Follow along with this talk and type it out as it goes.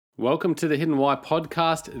Welcome to the Hidden Why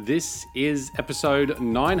podcast. This is episode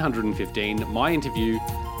 915, my interview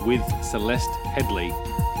with Celeste Headlee.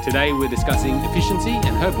 Today we're discussing efficiency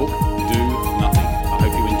and her book, Do Nothing. I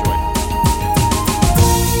hope you enjoy.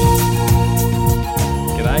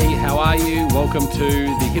 G'day, how are you? Welcome to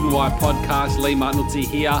the Hidden Why podcast. Lee Martinuzzi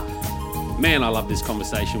here. Man, I love this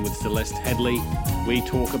conversation with Celeste Headlee. We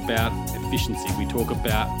talk about efficiency, we talk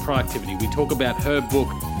about productivity, we talk about her book,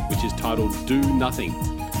 which is titled Do Nothing.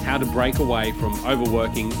 How to break away from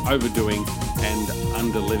overworking, overdoing, and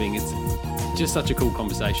underliving. It's just such a cool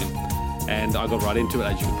conversation. And I got right into it,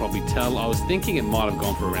 as you can probably tell. I was thinking it might have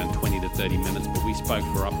gone for around 20 to 30 minutes, but we spoke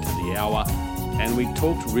for up to the hour. And we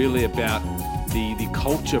talked really about the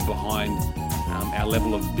culture behind our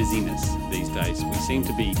level of busyness these days. We seem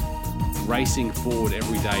to be racing forward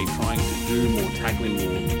every day, trying to do more, tackling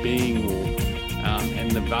more, being more. And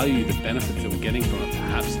the value, the benefits that we're getting from it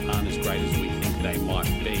perhaps aren't as great as we think they might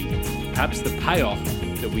be. Perhaps the payoff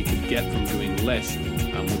that we could get from doing less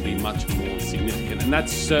would be much more significant. And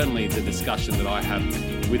that's certainly the discussion that I have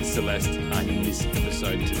with Celeste in this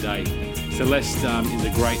episode today. Celeste is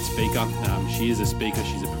a great speaker. She is a speaker.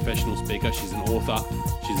 She's a professional speaker. She's an author.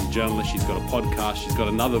 She's a journalist. She's got a podcast. She's got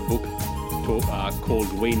another book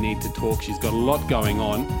called We Need to Talk. She's got a lot going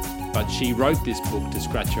on. But she wrote this book to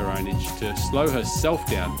scratch her own itch, to slow herself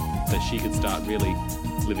down so she could start really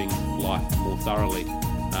living life more thoroughly.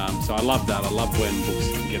 So I love that. I love when books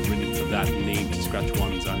get written for that need to scratch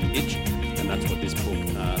one's own itch. And that's what this book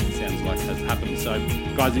sounds like has happened. So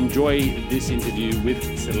guys, enjoy this interview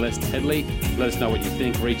with Celeste Headlee. Let us know what you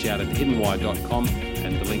think. Reach out at hiddenwhy.com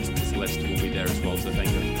and the links to Celeste will be there as well. So thank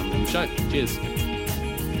you for coming on the show. Cheers.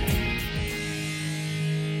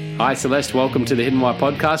 Hi, Celeste. Welcome to the Hidden Why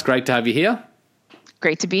podcast. Great to have you here.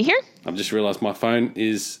 Great to be here. I've just realised my phone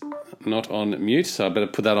is not on mute, so I better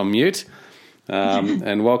put that on mute.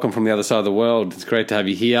 And welcome from the other side of the world. It's great to have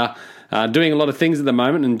you here. Doing a lot of things at the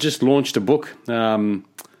moment and just launched a book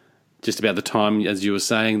just about the time, as you were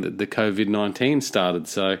saying, that the COVID-19 started.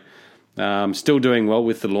 So still doing well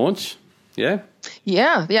with the launch. Yeah?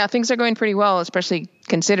 Yeah. Things are going pretty well, especially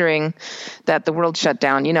considering that the world shut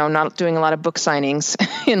down, not doing a lot of book signings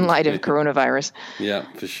in light of coronavirus. Yeah,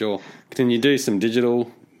 for sure. Can you do some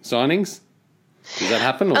digital signings? Does that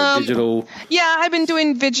happen? Or digital? Yeah, I've been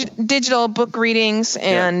doing digital book readings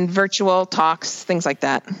and virtual talks, things like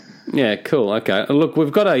that. Yeah, cool. Okay. Look,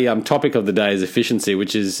 we've got a topic of the day is efficiency,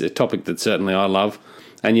 which is a topic that certainly I love.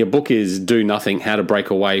 And your book is Do Nothing, How to Break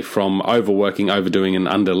Away from Overworking, Overdoing, and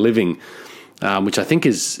Underliving. Which I think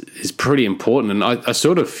is pretty important, and I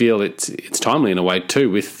sort of feel it's timely in a way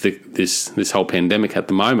too with this whole pandemic at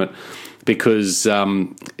the moment, because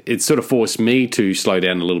it sort of forced me to slow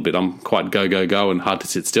down a little bit. I'm quite go and hard to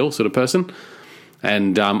sit still sort of person,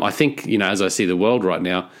 and I think as I see the world right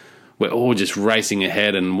now, we're all just racing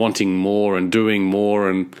ahead and wanting more and doing more,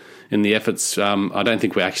 and in the efforts, I don't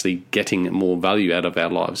think we're actually getting more value out of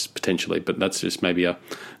our lives potentially, but that's just maybe a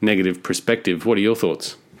negative perspective. What are your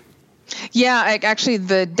thoughts? Yeah, actually,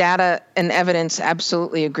 the data and evidence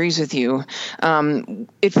absolutely agrees with you.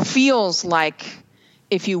 It feels like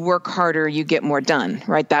if you work harder, you get more done,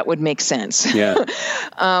 right? That would make sense. Yeah.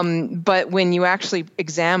 But when you actually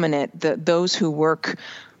examine it, those who work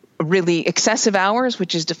really excessive hours,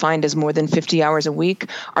 which is defined as more than 50 hours a week,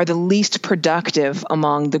 are the least productive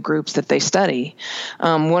among the groups that they study.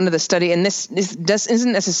 One of the study, and this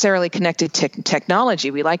isn't necessarily connected to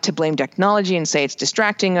technology. We like to blame technology and say it's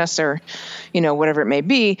distracting us or, whatever it may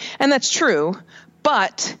be. And that's true.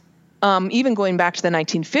 But even going back to the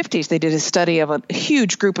 1950s, they did a study of a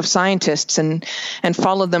huge group of scientists and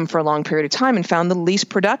followed them for a long period of time and found the least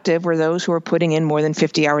productive were those who were putting in more than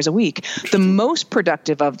 50 hours a week. The most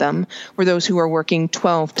productive of them were those who are working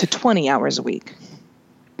 12 to 20 hours a week.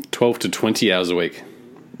 12 to 20 hours a week?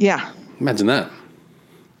 Yeah. Imagine that.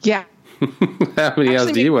 Yeah. How many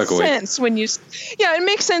hours do you work a week? It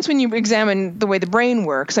makes sense when you examine the way the brain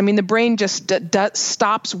works. I mean, the brain just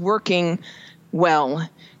stops working well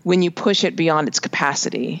when you push it beyond its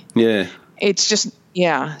capacity. Yeah. It's just,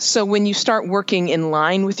 So when you start working in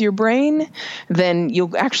line with your brain, then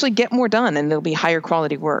you'll actually get more done and there'll be higher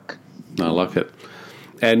quality work. I like it.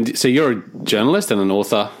 And so you're a journalist and an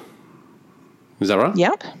author. Is that right?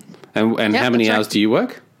 Yep. And how many hours do you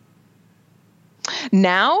work?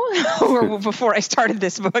 Now or before I started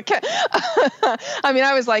this book? I mean,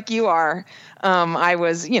 I was like you are. I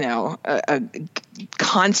was,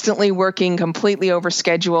 constantly working, completely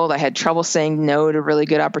overscheduled. I had trouble saying no to really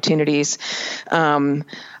good opportunities.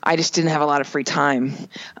 I just didn't have a lot of free time.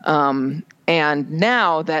 And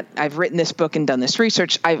now that I've written this book and done this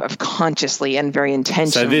research, I've consciously and very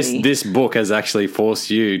intentionally. So this book has actually forced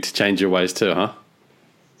you to change your ways too, huh?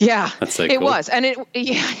 Yeah, that's so cool. It was. And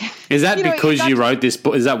is that because you wrote this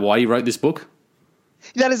book? Is that why you wrote this book?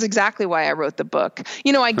 That is exactly why I wrote the book.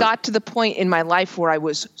 I got to the point in my life where I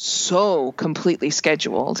was so completely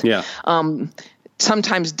scheduled. Yeah.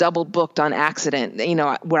 Sometimes double booked on accident,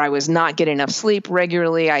 where I was not getting enough sleep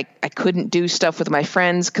regularly. I couldn't do stuff with my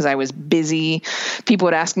friends because I was busy. People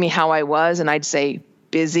would ask me how I was, and I'd say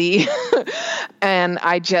busy. And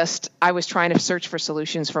I was trying to search for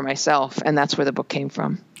solutions for myself, and that's where the book came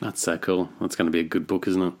from. That's so cool. That's going to be a good book,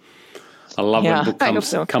 isn't it? I love when a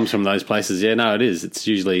book comes from those places. Yeah, no, it is. It's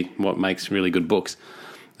usually what makes really good books.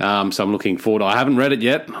 So I'm looking forward. I haven't read it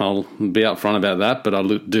yet. I'll be upfront about that, but I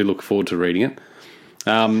do look forward to reading it.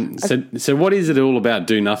 So what is it all about?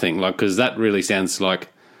 Do nothing, because that really sounds like,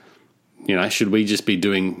 should we just be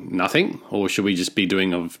doing nothing, or should we just be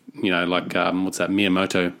doing what's that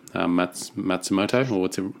Miyamoto, Matsumoto, or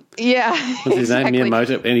what's his exactly. name?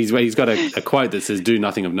 Miyamoto, and he's got a quote that says, "Do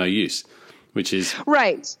nothing of no use," which is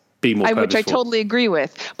right. Be more purposeful. Which I totally agree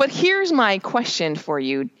with. But here's my question for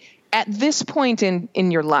you: at this point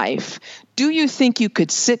in your life, do you think you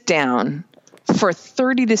could sit down for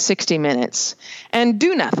 30 to 60 minutes and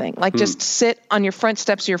do nothing, just sit on your front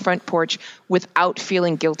steps of your front porch without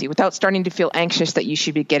feeling guilty, without starting to feel anxious that you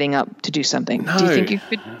should be getting up to do something? No, do you think you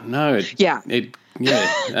could? No. Yeah.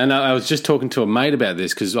 And I was just talking to a mate about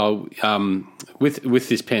this because with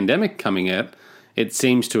this pandemic coming out, it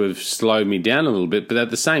seems to have slowed me down a little bit. But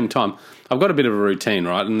at the same time, I've got a bit of a routine,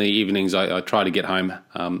 right? In the evenings, I try to get home,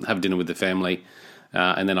 have dinner with the family,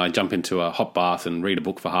 and then I jump into a hot bath and read a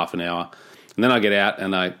book for half an hour. And then I get out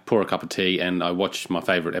and I pour a cup of tea and I watch my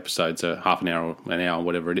favourite episodes, half an hour or an hour,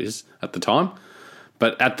 whatever it is at the time.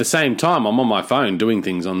 But at the same time, I'm on my phone doing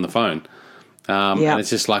things on the phone. And it's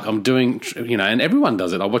just like I'm doing, and everyone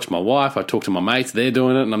does it. I watch my wife, I talk to my mates, they're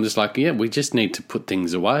doing it. And I'm just like, we just need to put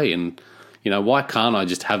things away. And, why can't I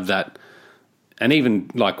just have that? And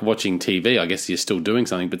even like watching TV, I guess you're still doing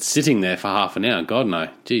something, but sitting there for half an hour, God no,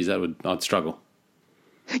 geez, I'd struggle.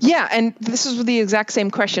 Yeah, and this is the exact same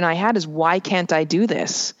question I had: is why can't I do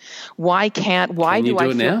this? Why do I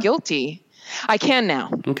feel now? guilty? I can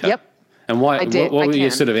now. Okay. Yep. And why? What were your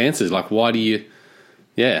sort of answers? Like, why do you?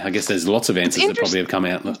 Yeah, I guess there's lots of answers that probably have come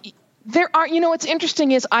out. There are. What's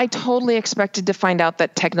interesting is I totally expected to find out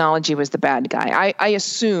that technology was the bad guy. I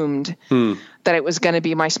assumed that it was going to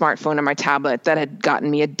be my smartphone or my tablet that had gotten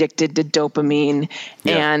me addicted to dopamine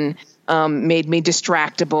and made me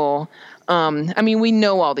distractible. We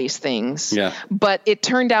know all these things, but it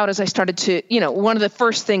turned out as I started to, one of the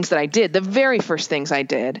first things that I did, the very first things I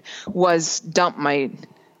did was dump my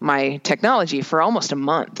technology for almost a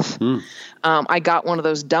month. I got one of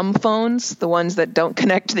those dumb phones, the ones that don't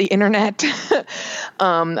connect to the internet.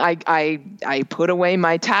 I put away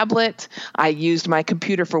my tablet. I used my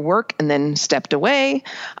computer for work and then stepped away.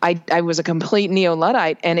 I was a complete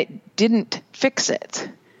neo-Luddite, and it didn't fix it.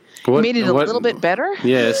 Made it a little bit better.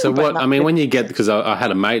 Yeah. So when you get, because I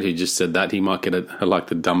had a mate who just said that he might get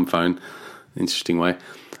the dumb phone. Interesting way.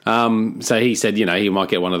 So he said, he might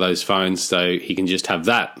get one of those phones so he can just have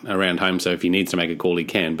that around home. So if he needs to make a call, he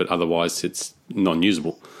can, but otherwise it's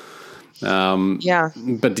non-usable.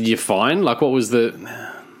 But did you find,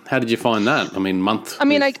 how did you find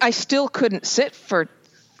that? I still couldn't sit for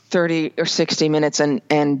 30 or 60 minutes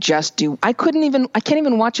and just do. I can't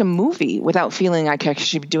even watch a movie without feeling like I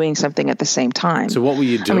should be doing something at the same time. So what were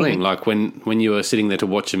you doing? When you were sitting there to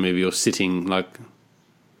watch a movie or sitting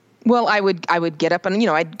Well, I would get up and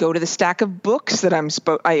I'd go to the stack of books that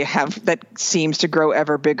I have that seems to grow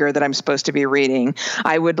ever bigger that I'm supposed to be reading.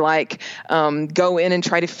 I would go in and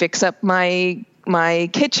try to fix up my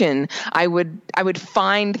kitchen. I would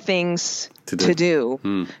find things to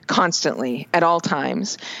do constantly at all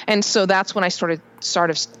times. And so that's when I started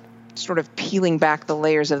sort of peeling back the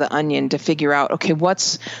layers of the onion to figure out, okay,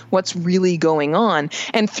 what's really going on.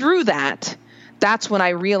 And through that's when I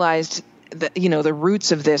realized that, the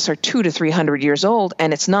roots of this are 200 to 300 years old,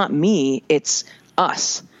 and it's not me, it's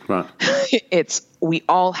us. Right. We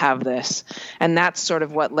all have this. And that's sort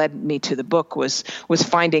of what led me to the book was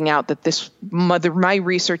finding out that my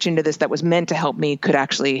research into this that was meant to help me could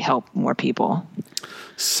actually help more people.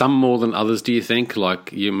 Some more than others, do you think?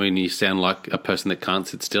 You sound like a person that can't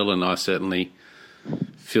sit still, and I certainly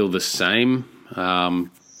feel the same.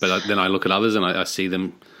 But then I look at others and I see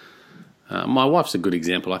them. My wife's a good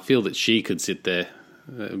example. I feel that she could sit there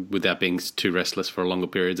without being too restless for longer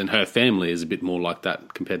periods, and her family is a bit more like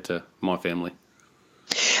that compared to my family.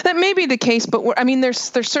 That may be the case, but I mean, there's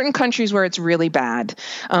certain countries where it's really bad.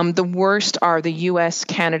 The worst are the U.S.,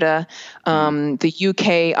 Canada, the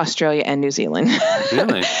U.K., Australia, and New Zealand.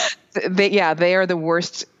 Really? They are the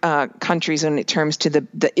worst countries in terms to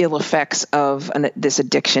the ill effects of this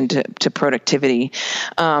addiction to productivity.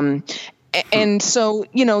 And so,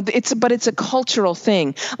 it's a cultural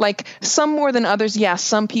thing. Like some more than others, yes,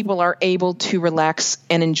 some people are able to relax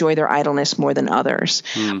and enjoy their idleness more than others.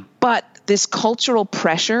 But this cultural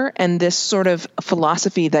pressure and this sort of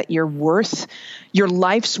philosophy that your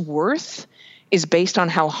life's worth is based on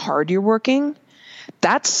how hard you're working,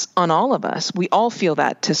 that's on all of us. We all feel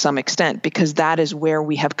that to some extent because that is where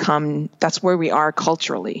we have come. That's where we are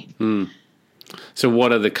culturally. So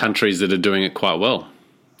what are the countries that are doing it quite well?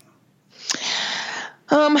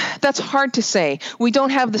 That's hard to say. We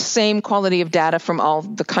don't have the same quality of data from all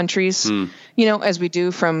the countries, as we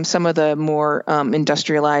do from some of the more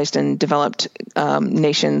industrialized and developed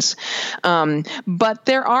nations. But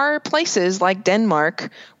there are places like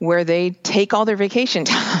Denmark where they take all their vacation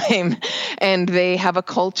time and they have a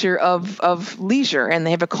culture of leisure and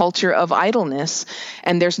they have a culture of idleness.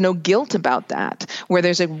 And there's no guilt about that, where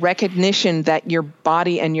there's a recognition that your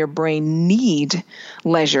body and your brain need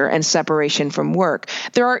leisure and separation from work.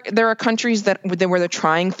 There are countries where they're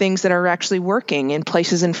trying things that are actually working. In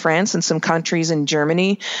places in France and some countries in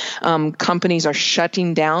Germany, companies are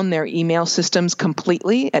shutting down their email systems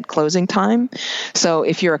completely at closing time. So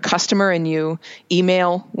if you're a customer and you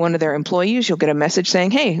email one of their employees, you'll get a message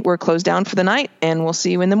saying, "Hey, we're closed down for the night, and we'll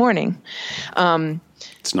see you in the morning."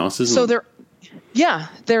 It's nice, isn't it?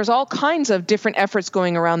 There's all kinds of different efforts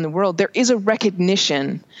going around the world. There is a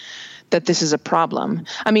recognition that this is a problem.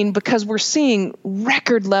 I mean, because we're seeing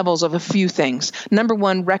record levels of a few things. Number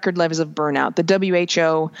one, record levels of burnout. The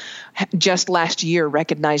WHO just last year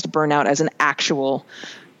recognized burnout as an actual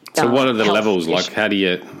So what are the levels? issue. Like how do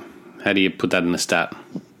you put that in a stat?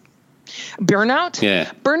 Burnout?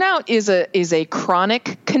 Yeah. Burnout is a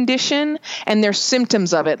chronic condition, and there's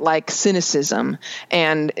symptoms of it like cynicism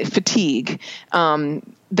and fatigue.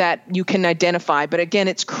 That you can identify. But again,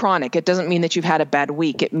 it's chronic. It doesn't mean that you've had a bad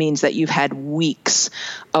week. It means that you've had weeks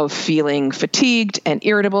of feeling fatigued and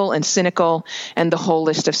irritable and cynical and the whole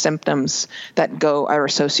list of symptoms that are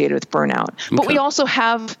associated with burnout. Okay. But we also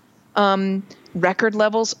have record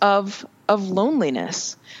levels of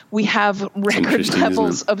loneliness. We have record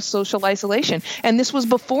levels of social isolation. And this was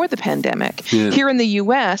before the pandemic. Yeah. Here in the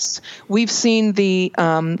U.S., we've seen the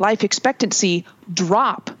life expectancy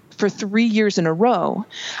drop for 3 years in a row.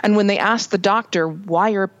 And when they asked the doctor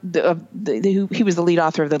why he was the lead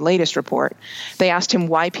author of the latest report, they asked him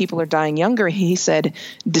why people are dying younger. He said,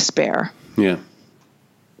 despair. Yeah.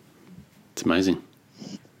 It's amazing.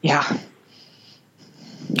 Yeah.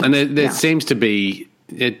 And there seems to be,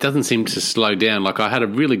 it doesn't seem to slow down. Like I had a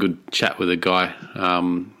really good chat with a guy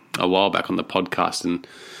a while back on the podcast, and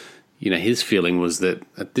his feeling was that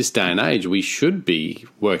at this day and age, we should be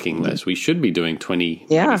working less. We should be doing 20,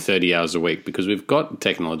 maybe 30 hours a week because we've got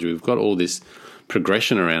technology. We've got all this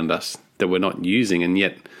progression around us that we're not using. And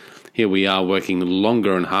yet here we are working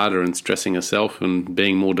longer and harder and stressing ourselves and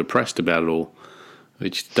being more depressed about it all,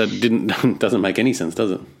 which doesn't make any sense, does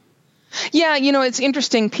it? Yeah, it's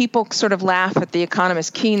interesting. People sort of laugh at the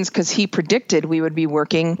economist Keynes because he predicted we would be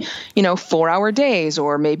working, 4-hour days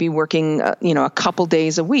or maybe working, a couple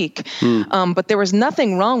days a week. But there was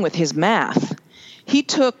nothing wrong with his math.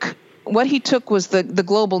 What he took was the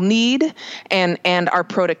global need and our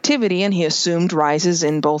productivity, and he assumed rises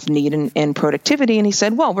in both need and productivity. And he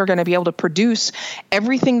said, well, we're going to be able to produce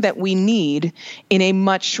everything that we need in a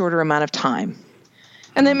much shorter amount of time.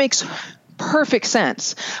 And that makes perfect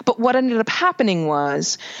sense. But what ended up happening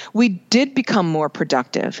was we did become more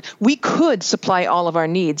productive. We could supply all of our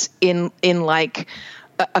needs in like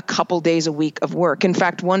a couple days a week of work. In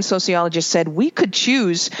fact, one sociologist said we could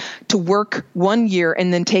choose to work 1 year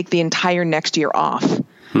and then take the entire next year off.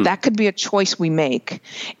 That could be a choice we make.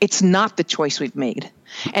 It's not the choice we've made.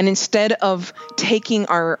 And instead of taking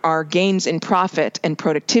our gains in profit and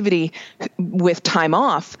productivity with time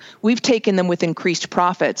off, we've taken them with increased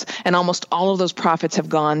profits. And almost all of those profits have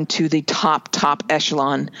gone to the top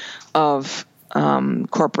echelon of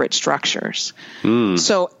corporate structures.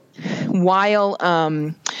 So while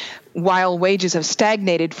wages have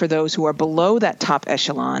stagnated for those who are below that top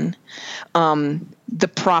echelon, the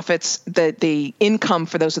profits, the income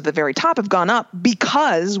for those at the very top have gone up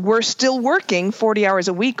because we're still working 40 hours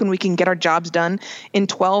a week when we can get our jobs done in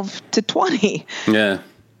 12 to 20. Yeah.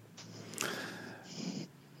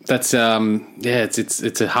 That's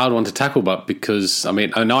it's a hard one to tackle, but because I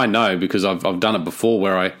know because I've done it before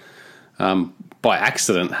where by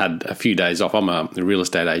accident had a few days off. I'm a real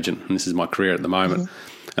estate agent, and this is my career at the moment.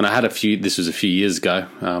 Mm-hmm. And I had this was a few years ago.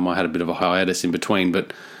 I had a bit of a hiatus in between,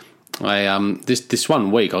 but this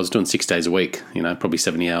 1 week I was doing 6 days a week, probably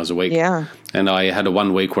 70 hours a week. Yeah. And I had a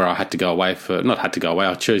 1 week where I had to go away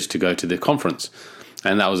I chose to go to the conference.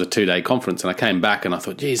 And that was a 2-day conference. And I came back and I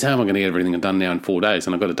thought, geez, how am I going to get everything done now in 4 days?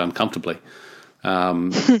 And I got it done comfortably.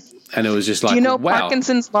 And it was just like, do you know wow.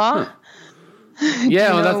 Parkinson's law? Huh.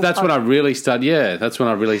 Yeah, well, that's when I really started. Yeah, that's when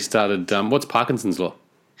I really started. What's Parkinson's law?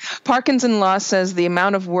 Parkinson's law says the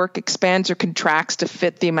amount of work expands or contracts to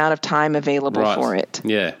fit the amount of time available for it.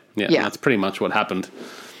 Yeah. That's pretty much what happened.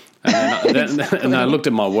 And then I looked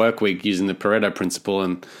at my work week using the Pareto principle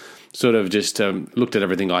and sort of just looked at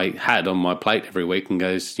everything I had on my plate every week and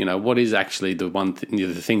goes, what is actually the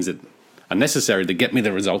things that are necessary to get me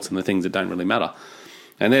the results and the things that don't really matter.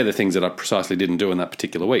 And they're the things that I precisely didn't do in that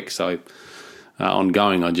particular week. So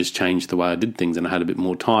ongoing, I just changed the way I did things and I had a bit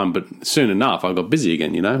more time. But soon enough, I got busy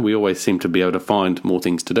again, We always seem to be able to find more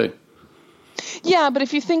things to do. Yeah, but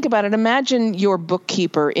if you think about it, imagine your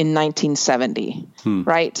bookkeeper in 1970,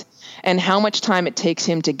 right? And how much time it takes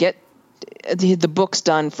him to get the books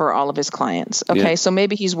done for all of his clients. Okay, yeah. So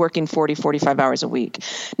maybe he's working 40, 45 hours a week.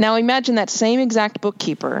 Now imagine that same exact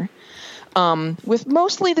bookkeeper with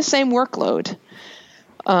mostly the same workload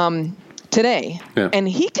today. Yeah. And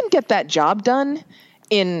he can get that job done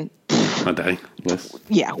in a day. Less.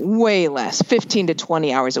 Yeah, way less, 15 to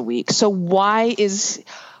 20 hours a week. So why is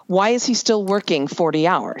he still working 40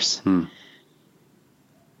 hours?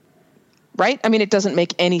 Right? I mean, it doesn't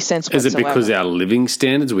make any sense whatsoever. Is it because our living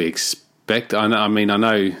standards we expect? I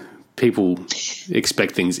know people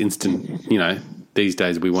expect things instant, these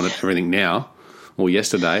days we want everything now or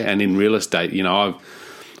yesterday. And in real estate,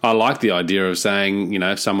 I like the idea of saying,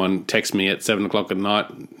 if someone texts me at 7 o'clock at night,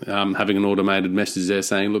 having an automated message there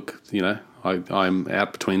saying, look, I'm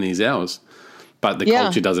out between these hours. But the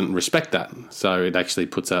culture doesn't respect that. So it actually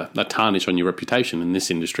puts a tarnish on your reputation in this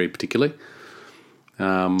industry particularly.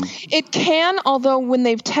 It can, although when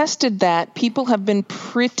they've tested that, people have been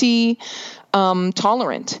pretty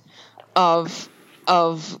tolerant of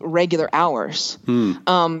regular hours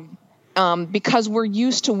because we're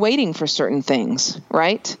used to waiting for certain things,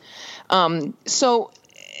 right? So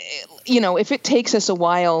if it takes us a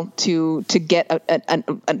while to get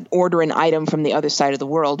an order, an item from the other side of the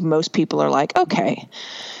world, most people are like, okay.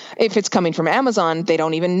 If it's coming from Amazon, they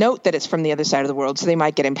don't even note that it's from the other side of the world, so they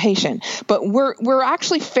might get impatient. But we're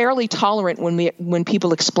actually fairly tolerant when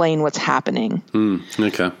people explain what's happening.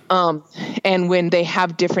 Okay. And when they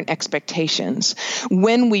have different expectations.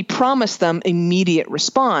 When we promise them immediate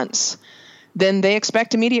response, then they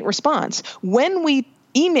expect immediate response. When we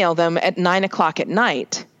email them at 9 o'clock at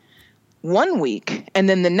night, 1 week, and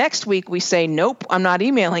then the next week we say, nope, I'm not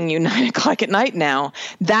emailing you 9 o'clock at night now,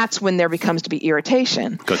 that's when there becomes to be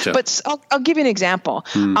irritation. Gotcha. But I'll give you an example.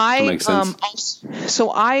 That makes sense.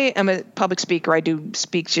 So I am a public speaker. I do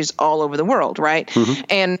speeches all over the world, right? Mm-hmm.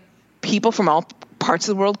 And people from all parts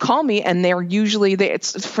of the world call me, and they're usually,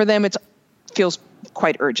 for them, it feels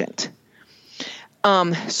quite urgent.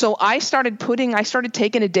 So I started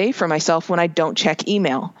taking a day for myself when I don't check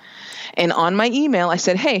email. And on my email, I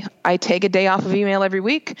said, hey, I take a day off of email every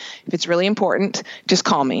week. If it's really important, just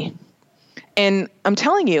call me. And I'm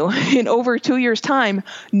telling you, in over 2 years' time,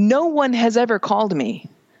 no one has ever called me.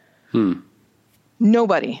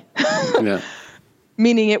 Nobody. Yeah.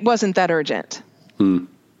 Meaning it wasn't that urgent. It's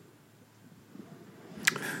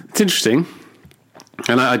interesting.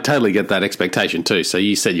 And I totally get that expectation too. So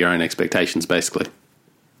you set your own expectations, basically.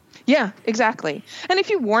 Yeah, exactly. And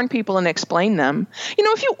if you warn people and explain them,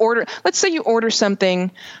 let's say you order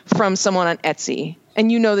something from someone on Etsy,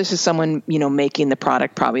 and this is someone, making the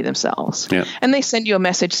product probably themselves. Yeah. And they send you a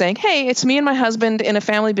message saying, hey, it's me and my husband in a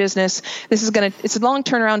family business. It's a long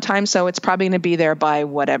turnaround time, so it's probably going to be there by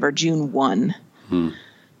June 1.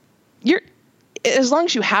 As long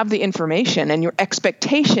as you have the information and your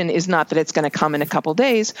expectation is not that it's going to come in a couple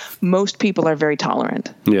days, most people are very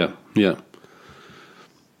tolerant. Yeah, yeah.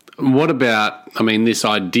 What about, this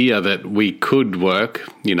idea that we could work,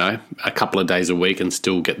 a couple of days a week and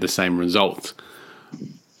still get the same results?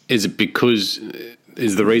 Is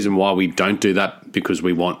the reason why we don't do that because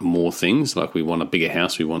we want more things? Like we want a bigger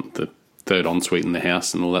house, we want the third ensuite in the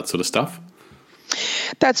house and all that sort of stuff?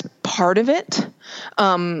 That's part of it.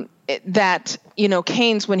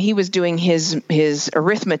 Keynes, when he was doing his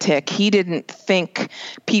arithmetic, he didn't think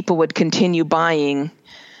people would continue buying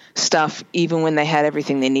stuff even when they had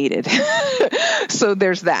everything they needed. So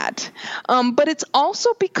there's that. But it's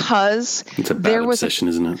also because it's a bad obsession,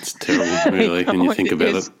 isn't it? It's terrible, really, when you think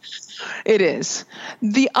about it. It is.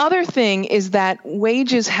 The other thing is that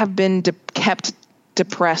wages have been kept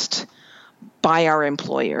depressed by our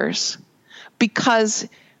employers because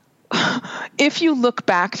if you look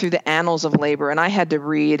back through the annals of labor, and I had to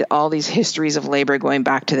read all these histories of labor going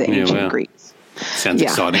back to the ancient Greeks. Sounds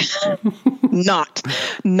exciting. Not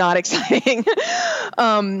exciting.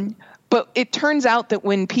 But it turns out that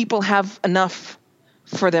when people have enough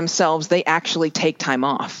for themselves, they actually take time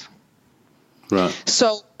off. Right.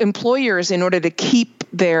 So employers, in order to keep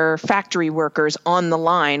their factory workers on the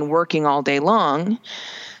line working all day long,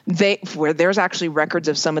 where there's actually records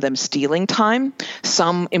of some of them stealing time.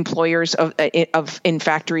 Some employers in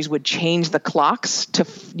factories would change the clocks to,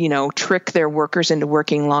 trick their workers into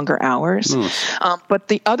working longer hours. But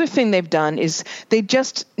the other thing they've done is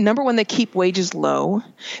number one, they keep wages low.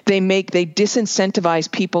 They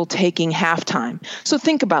disincentivize people taking half-time. So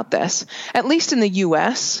think about this. At least in the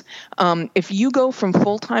U.S., if you go from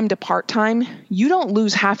full-time to part-time, you don't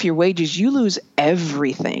lose half your wages. You lose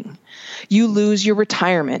everything. You lose your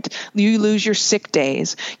retirement. You lose your sick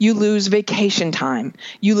days. You lose vacation time.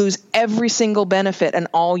 You lose every single benefit, and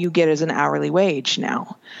all you get is an hourly wage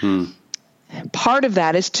now. Part of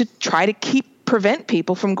that is to try to prevent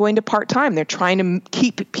people from going to part-time. They're trying to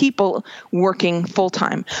keep people working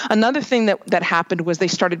full-time. Another thing that happened was they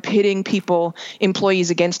started pitting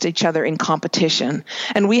employees against each other in competition.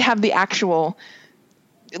 And we have the actual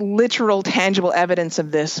literal, tangible evidence of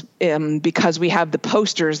this because we have the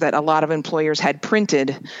posters that a lot of employers had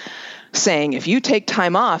printed saying, if you take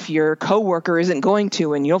time off, your coworker isn't going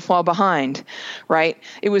to, and you'll fall behind, right?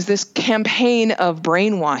 It was this campaign of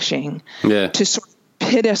brainwashing to sort of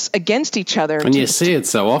pit us against each other. And you see it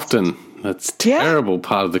so often. That's terrible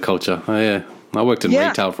part of the culture. Oh, yeah. I worked in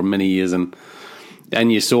retail for many years, and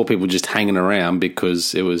you saw people just hanging around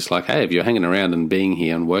because it was like, hey, if you're hanging around and being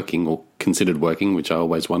here and working or considered working, which I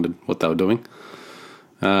always wondered what they were doing,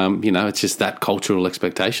 it's just that cultural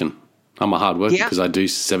expectation. I'm a hard worker because I do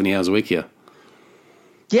 70 hours a week here.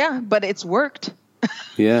 Yeah, but it's worked.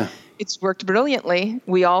 Yeah. It's worked brilliantly.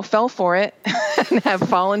 We all fell for it and have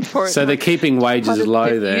fallen for it. So they're keeping wages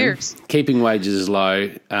low then. Keeping wages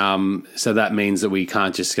low. So that means that we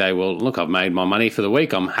can't just say, well, look, I've made my money for the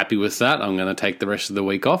week. I'm happy with that. I'm going to take the rest of the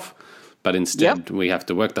week off. But instead we have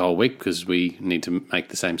to work the whole week because we need to make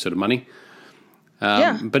the same sort of money.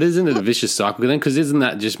 But isn't it a vicious cycle then? Because isn't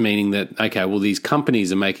that just meaning that, okay, well, these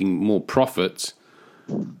companies are making more profits.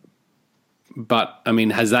 But, I mean,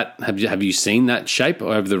 have you seen that shape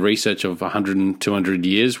over the research of 100 and 200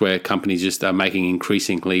 years where companies just are making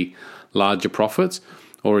increasingly larger profits?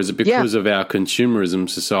 Or is it because of our consumerism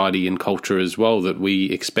society and culture as well that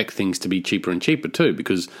we expect things to be cheaper and cheaper too?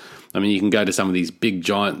 Because, I mean, you can go to some of these big,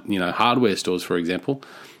 giant, hardware stores, for example,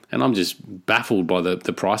 and I'm just baffled by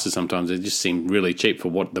the prices sometimes. They just seem really cheap for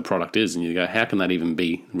what the product is. And you go, how can that even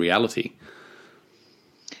be reality?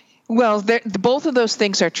 Well, both of those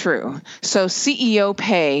things are true. So CEO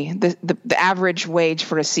pay, the average wage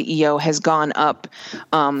for a CEO has gone up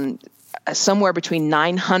somewhere between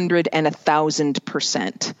 900 and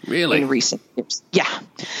 1,000% in recent years. Yeah.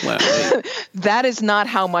 Wow. That is not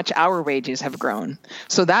how much our wages have grown.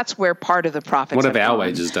 So that's where part of the profits What have our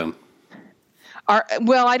wages done?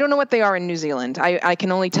 Well, I don't know what they are in New Zealand. I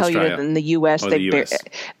can only tell you that in the U.S.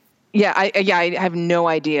 I have no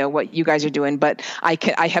idea what you guys are doing, but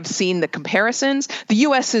I have seen the comparisons. The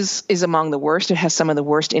U.S. is among the worst. It has some of the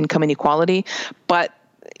worst income inequality, but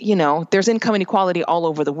there's income inequality all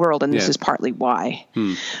over the world, and this is partly why.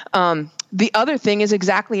 The other thing is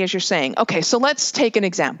exactly as you're saying. Okay, so let's take an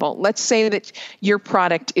example. Let's say that your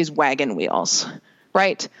product is wagon wheels,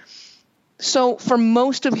 right? So for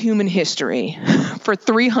most of human history, for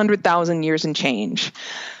 300,000 years and change,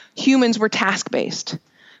 humans were task-based.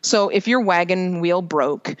 So if your wagon wheel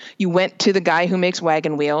broke, you went to the guy who makes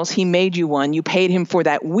wagon wheels. He made you one. You paid him for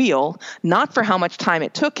that wheel, not for how much time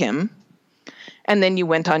it took him. And then you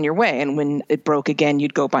went on your way. And when it broke again,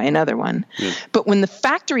 you'd go buy another one. Yeah. But when the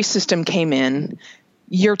factory system came in,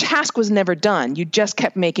 your task was never done. You just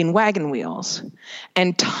kept making wagon wheels.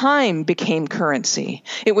 And time became currency.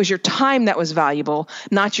 It was your time that was valuable,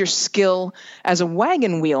 not your skill as a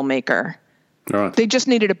wagon wheel maker. Right. They just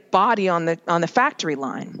needed a body on the factory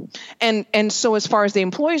line. And so as far as the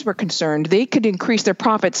employees were concerned, they could increase their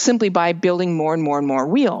profits simply by building more and more and more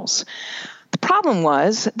wheels. The problem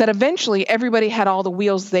was that eventually everybody had all the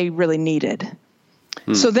wheels they really needed.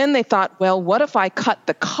 So then they thought, well, what if I cut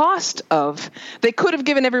the cost of, they could have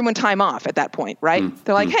given everyone time off at that point, right?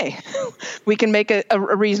 They're like, hey, we can make a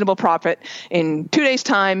reasonable profit in 2 days'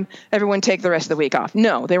 time. Everyone take the rest of the week off.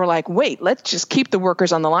 No, they were like, wait, let's just keep the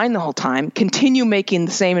workers on the line the whole time, continue making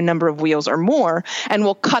the same number of wheels or more, and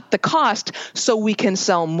we'll cut the cost so we can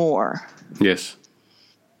sell more. Yes.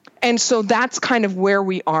 And so that's kind of where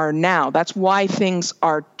we are now. That's why things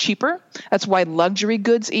are cheaper. That's why luxury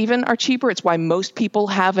goods even are cheaper. It's why most people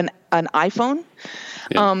have an iPhone.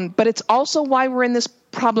 Yeah. But it's also why we're in this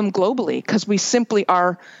problem globally, because we simply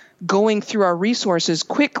are going through our resources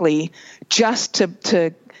quickly just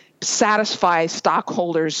to satisfy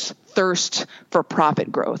stockholders' thirst for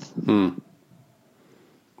profit growth.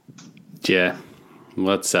 Yeah.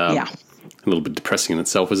 Well, that's a little bit depressing in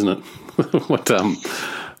itself, isn't it?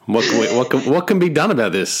 What can be done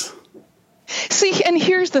about this? See, and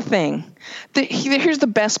here's the thing. Here's the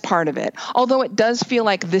best part of it. Although it does feel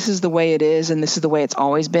like this is the way it is and this is the way it's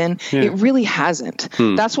always been, it really hasn't.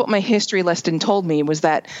 That's what my history lesson told me, was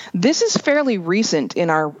that this is fairly recent in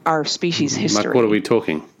our species' history. Like, what are we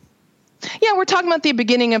talking? Yeah, we're talking about the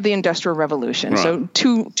beginning of the Industrial Revolution, right. So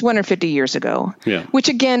 250 years ago, which,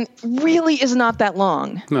 again, really is not that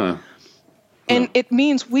long. No. And it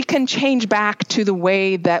means we can change back to the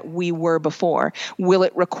way that we were before. Will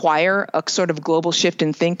it require a sort of global shift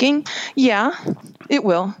in thinking? Yeah, it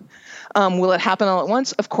will. Will it happen all at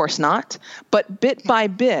once? Of course not. But bit by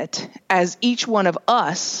bit, as each one of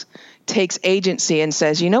us takes agency and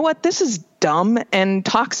says, you know what, this is dumb and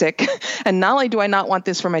toxic, and not only do I not want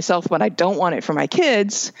this for myself, but I don't want it for my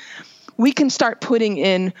kids, we can start putting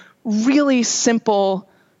in really simple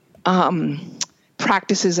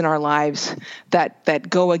practices in our lives that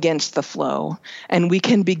go against the flow, and we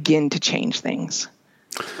can begin to change things.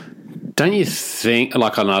 Don't you think, and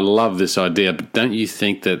I love this idea, but don't you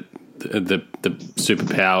think that the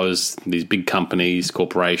superpowers, these big companies,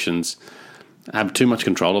 corporations, have too much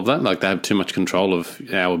control of that? Like, they have too much control of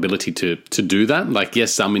our ability to do that? Like,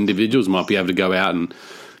 yes, some individuals might be able to go out and,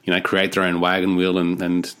 create their own wagon wheel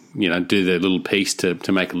and do their little piece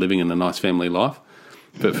to make a living and a nice family life.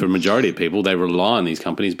 But for a majority of people, they rely on these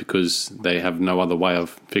companies because they have no other way of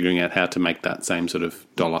figuring out how to make that same sort of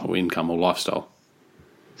dollar or income or lifestyle.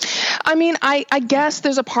 I mean, I guess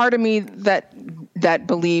there's a part of me that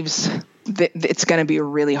believes that it's going to be a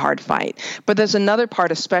really hard fight. But there's another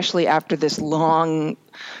part, especially after this long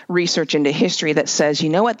research into history, that says, you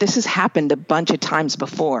know what, this has happened a bunch of times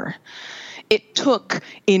before. It took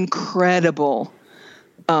incredible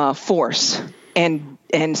force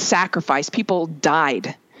and sacrifice. People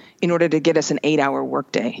died in order to get us an 8-hour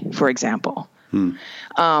workday, for example.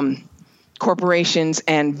 Corporations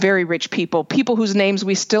and very rich people whose names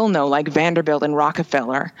we still know, like Vanderbilt and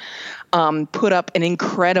Rockefeller, put up an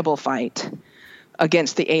incredible fight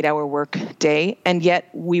against the 8-hour work day, and yet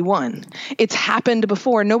we won. It's happened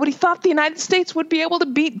before. Nobody thought the United States would be able to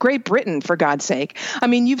beat Great Britain, for God's sake. I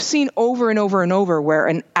mean, you've seen over and over and over where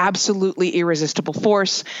an absolutely irresistible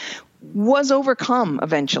force was overcome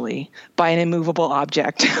eventually by an immovable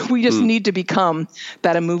object. We just need to become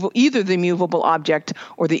that either the immovable object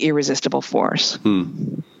or the irresistible force.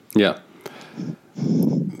 Yeah.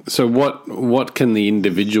 So what can the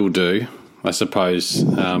individual do, I suppose,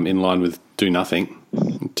 in line with do nothing,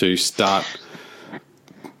 to start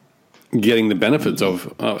getting the benefits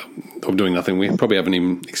of doing nothing? We probably haven't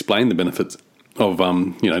even explained the benefits of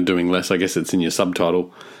doing less. I guess it's in your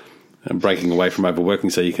subtitle. Breaking away from overworking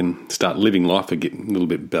so you can start living life a little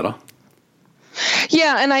bit better.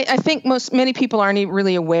 Yeah, and I think many people aren't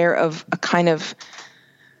really aware of a kind of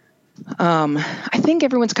I think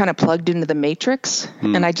everyone's kind of plugged into the matrix,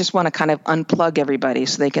 and I just want to kind of unplug everybody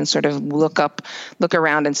so they can sort of look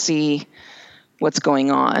around and see what's going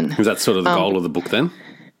on. Is that sort of the goal of the book then?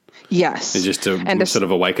 Yes. It's just to sort of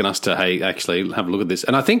awaken us to, hey, actually have a look at this.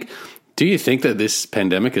 And I think, do you think that this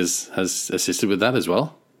pandemic has assisted with that as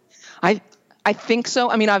well? I think so.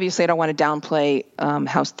 I mean, obviously, I don't want to downplay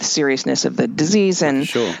the seriousness of the disease and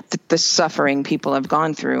the suffering people have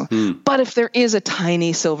gone through. But if there is a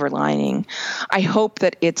tiny silver lining, I hope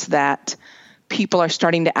that it's that people are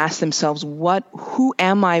starting to ask themselves, who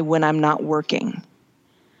am I when I'm not working?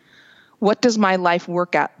 What does my life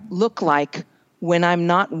look like when I'm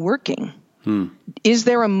not working? Is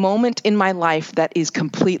there a moment in my life that is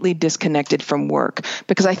completely disconnected from work?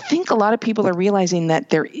 Because I think a lot of people are realizing that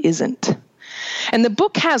there isn't. And the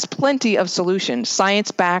book has plenty of solutions,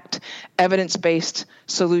 science-backed, evidence-based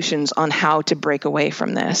solutions on how to break away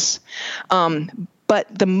from this. But But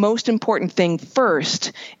the most important thing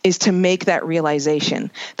first is to make that realization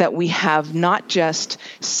that we have not just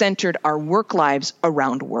centered our work lives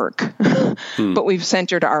around work, but we've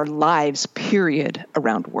centered our lives, period,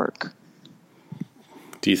 around work.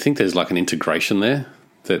 Do you think there's like an integration there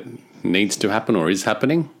that needs to happen or is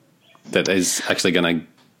happening that is actually going to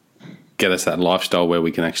get us that lifestyle where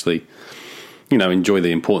we can actually, enjoy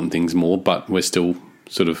the important things more, but we're still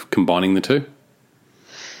sort of combining the two?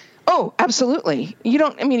 Oh, absolutely. You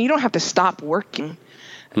don't have to stop working.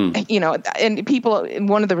 And people,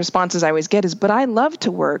 one of the responses I always get is, but I love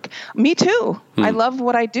to work. Me too. I love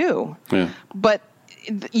what I do. Yeah. But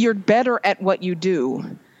you're better at what you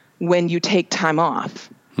do when you take time off.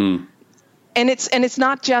 And it's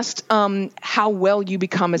not just how well you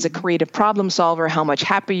become as a creative problem solver, how much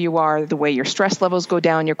happier you are, the way your stress levels go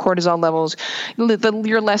down, your cortisol levels,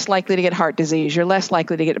 you're less likely to get heart disease, you're less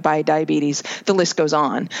likely to get diabetes, the list goes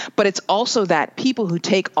on. But it's also that people who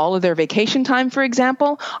take all of their vacation time, for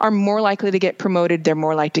example, are more likely to get promoted, they're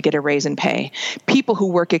more likely to get a raise in pay. People who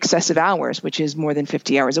work excessive hours, which is more than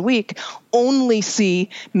 50 hours a week, only see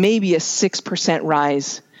maybe a 6%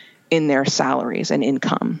 rise in their salaries and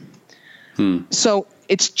income. So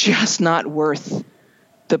it's just not worth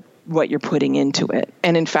what you're putting into it.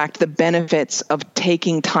 And in fact, the benefits of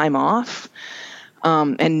taking time off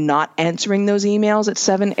and not answering those emails at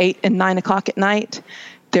 7, 8, and 9 o'clock at night,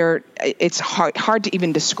 it's hard to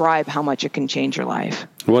even describe how much it can change your life.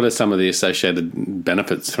 What are some of the associated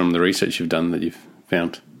benefits from the research you've done that you've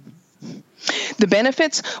found? The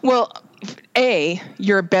benefits? Well,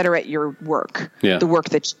 you're better at your work, the work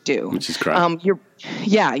that you do. Which is great.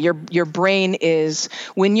 Your brain is,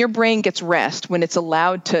 when your brain gets rest, when it's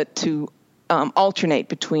allowed to alternate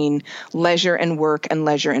between leisure and work,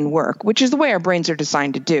 which is the way our brains are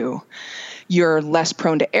designed to do, you're less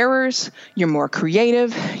prone to errors, you're more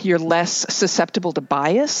creative, you're less susceptible to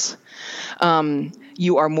bias,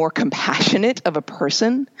 you are more compassionate of a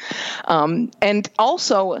person, and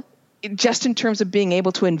also, just in terms of being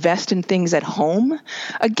able to invest in things at home,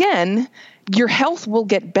 again, your health will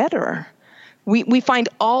get better. We find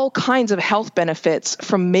all kinds of health benefits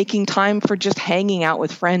from making time for just hanging out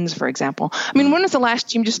with friends, for example. I mean, when was the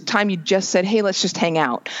last time you just said, hey, let's just hang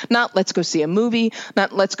out? Not let's go see a movie,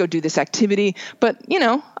 not let's go do this activity, but,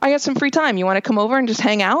 I got some free time. You want to come over and just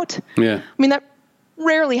hang out? Yeah. I mean, that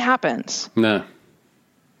rarely happens. No.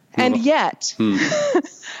 And yet,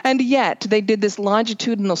 they did this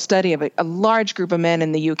longitudinal study of a large group of men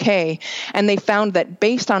in the UK, and they found that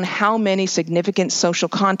based on how many significant social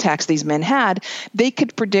contacts these men had, they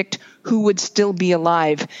could predict who would still be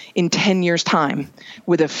alive in 10 years' time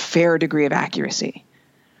with a fair degree of accuracy.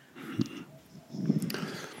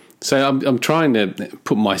 So I'm trying to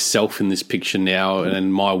put myself in this picture now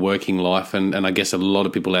and my working life, and I guess a lot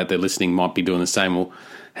of people out there listening might be doing the same. Well,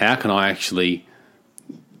 how can I actually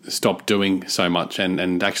stop doing so much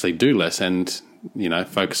and actually do less and,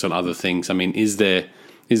 focus on other things? I mean, is there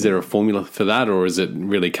a formula for that, or is it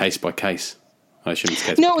really case by case? I assume it's case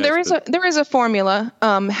by case. No, there is a formula.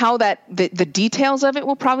 How the details of it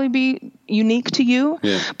will probably be unique to you,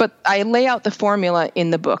 but I lay out the formula in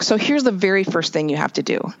the book. So here's the very first thing you have to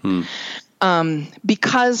do.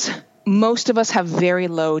 Because most of us have very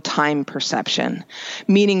low time perception,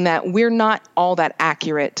 meaning that we're not all that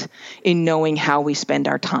accurate in knowing how we spend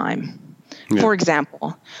our time. Yeah. For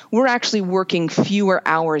example, we're actually working fewer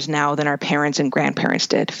hours now than our parents and grandparents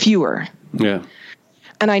did. Fewer. Yeah.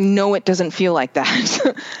 And I know it doesn't feel like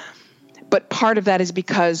that. But part of that is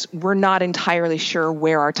because we're not entirely sure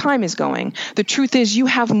where our time is going. The truth is you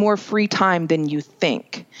have more free time than you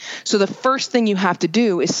think. So the first thing you have to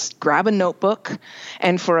do is grab a notebook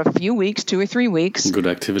and for a few weeks, 2 or 3 weeks, good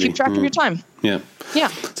activity, keep track of your time. Yeah. Yeah.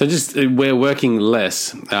 So just we're working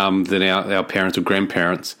less than our parents or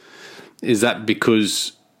grandparents. Is that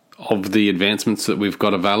because of the advancements that we've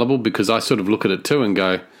got available? Because I sort of look at it too and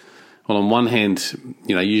go, well, on one hand,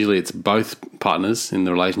 usually it's both partners in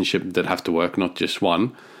the relationship that have to work, not just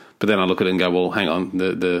one. But then I look at it and go, well, hang on,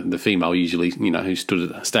 the female usually, who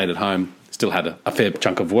stayed at home still had a fair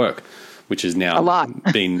chunk of work, which is now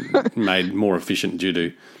been made more efficient due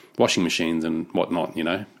to washing machines and whatnot,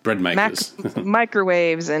 bread makers.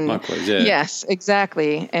 Microwaves and microwaves, yeah. Yes,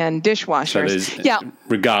 exactly, and dishwashers. So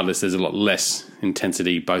regardless, there's a lot less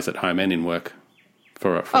intensity both at home and in work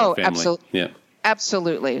for a family. Absolutely. Yeah.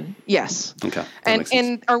 Absolutely. Yes. Okay.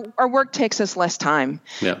 And our work takes us less time.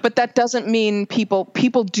 Yeah. But that doesn't mean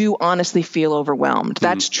people do honestly feel overwhelmed.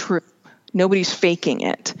 That's true. Nobody's faking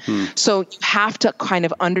it. So you have to kind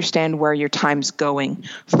of understand where your time's going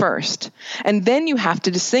first. And then you have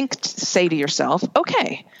to say to yourself,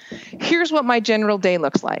 okay, here's what my general day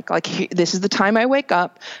looks like. This is the time I wake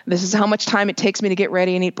up. This is how much time it takes me to get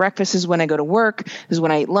ready and eat breakfast. This is when I go to work. This is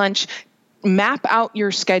when I eat lunch. Map out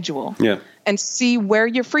your schedule and see where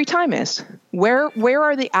your free time is. Where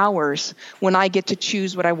are the hours when I get to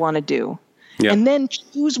choose what I want to do? Yeah. And then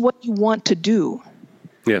choose what you want to do.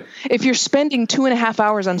 Yeah. If you're spending 2.5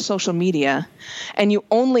 hours on social media and you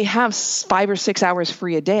only have 5 or 6 hours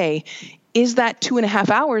free a day, is that 2.5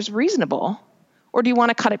 hours reasonable, or do you want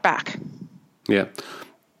to cut it back? Yeah.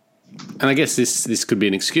 And I guess this could be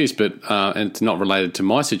an excuse, but and it's not related to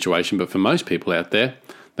my situation, but for most people out there,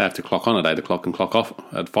 they have to clock on at 8 o'clock and clock off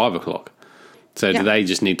at 5 o'clock. So do they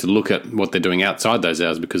just need to look at what they're doing outside those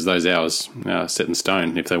hours, because those hours are set in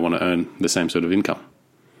stone if they want to earn the same sort of income?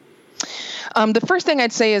 The first thing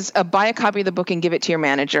I'd say is buy a copy of the book and give it to your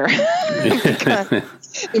manager. If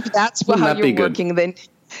that's how you're working, then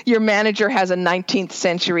your manager has a 19th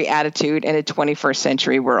century attitude in a 21st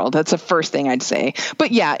century world. That's the first thing I'd say.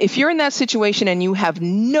 But yeah, if you're in that situation and you have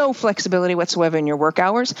no flexibility whatsoever in your work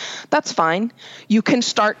hours, that's fine. You can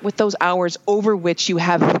start with those hours over which you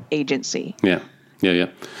have agency. Yeah.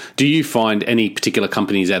 Do you find any particular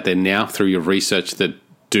companies out there now through your research that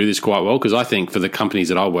do this quite well? Because I think for the companies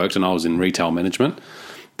that I worked, and I was in retail management,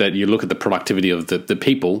 that you look at the productivity of the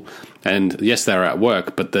people, and yes, they were at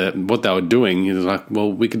work, but what they were doing is like,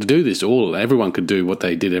 well, we could do this everyone could do what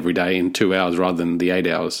they did every day in 2 hours rather than the 8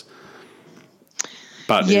 hours.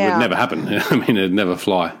 But it would never happen. I mean, it'd never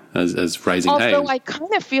fly as raising hay. Although I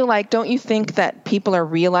kind of feel like, don't you think that people are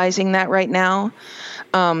realizing that right now?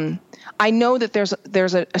 I know that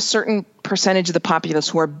there's a certain percentage of the populace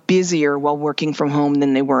who are busier while working from home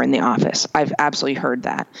than they were in the office. I've absolutely heard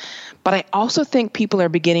that. But I also think people are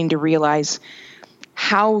beginning to realize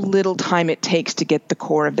how little time it takes to get the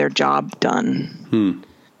core of their job done.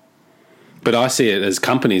 But I see it as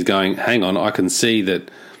companies going, hang on, I can see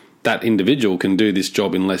that individual can do this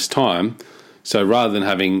job in less time. So rather than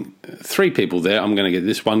having 3 people there, I'm going to get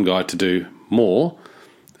this one guy to do more,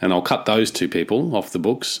 and I'll cut those 2 people off the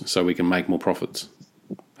books so we can make more profits.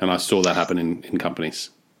 And I saw that happen in companies.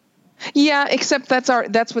 Yeah, except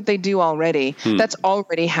that's what they do already. That's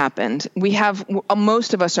already happened. We have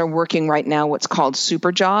most of us are working right now what's called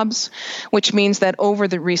super jobs, which means that over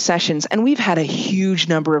the recessions, and we've had a huge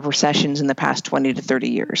number of recessions in the past 20 to 30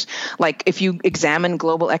 years. Like if you examine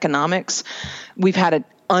global economics, we've had an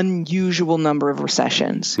unusual number of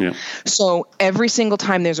recessions. Yeah. So every single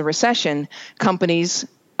time there's a recession, companies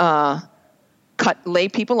lay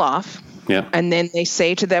people off. Yeah. And then they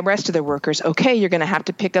say to the rest of their workers, okay, you're going to have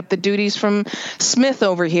to pick up the duties from Smith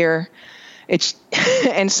over here.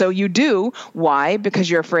 And so you do. Why? Because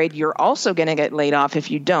you're afraid you're also going to get laid off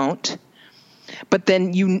if you don't. But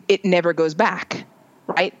then it never goes back,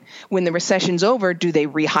 right? When the recession's over, do they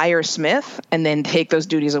rehire Smith and then take those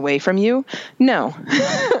duties away from you? No.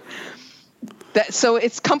 So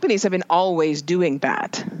companies have been always doing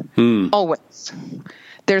that. Always.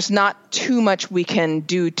 There's not too much we can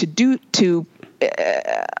do to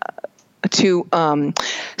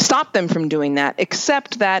stop them from doing that,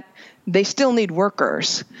 except that they still need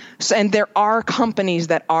workers. And there are companies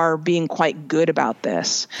that are being quite good about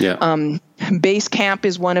this. Yeah. Basecamp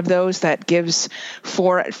is one of those that gives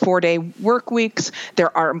 4-day work weeks.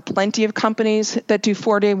 There are plenty of companies that do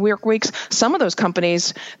 4-day work weeks. Some of those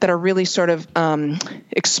companies that are really sort of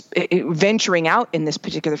venturing out in this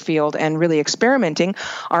particular field and really experimenting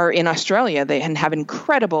are in Australia. They have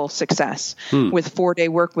incredible success with 4-day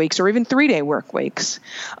work weeks or even 3-day work weeks.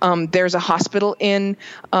 There's a hospital in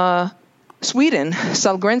Sweden,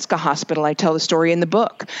 Sahlgrenska Hospital, I tell the story in the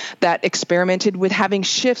book, that experimented with having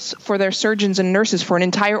shifts for their surgeons and nurses for an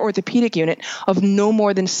entire orthopedic unit of no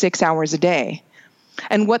more than 6 hours a day.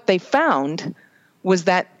 And what they found was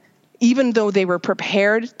that even though they were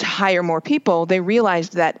prepared to hire more people, they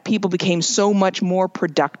realized that people became so much more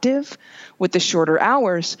productive with the shorter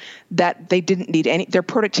hours that they didn't need their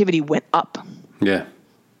productivity went up. Yeah.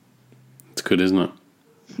 It's good, isn't it?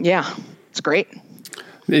 Yeah, it's great.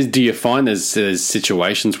 Do you find there's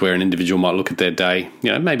situations where an individual might look at their day,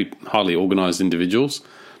 maybe highly organised individuals,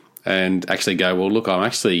 and actually go, well, look, I'm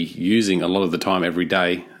actually using a lot of the time every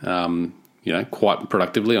day, quite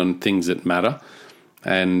productively on things that matter,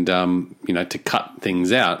 and to cut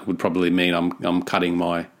things out would probably mean I'm cutting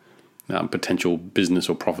my potential business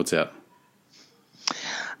or profits out.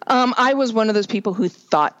 I was one of those people who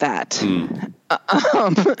thought that.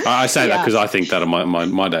 I say that because I think that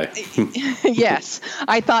on my day. Yes,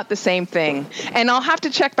 I thought the same thing. And I'll have to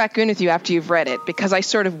check back in with you after you've read it, because I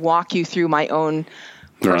sort of walk you through my own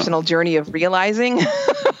personal journey of realizing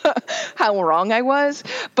how wrong I was.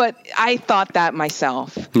 But I thought that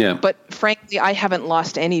myself. Yeah. But frankly, I haven't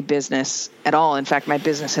lost any business at all. In fact, my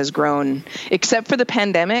business has grown, except for the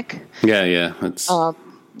pandemic. Yeah. It's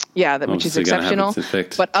which is exceptional.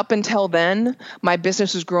 But up until then, my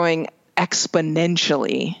business was growing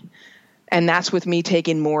exponentially. And that's with me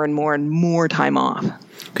taking more and more and more time off.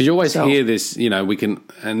 Because you always hear this, we can,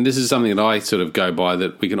 and this is something that I sort of go by,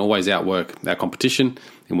 that we can always outwork our competition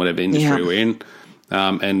in whatever industry we're in.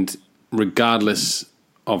 And regardless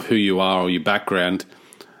of who you are or your background,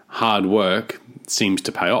 hard work seems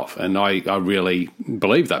to pay off. And I really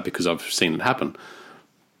believe that because I've seen it happen.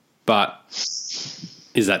 But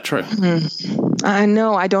is that true?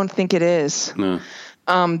 No, I don't think it is. No.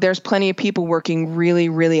 There's plenty of people working really,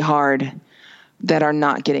 really hard that are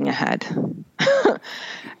not getting ahead.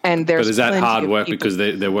 But is that hard work because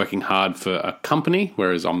they're working hard for a company,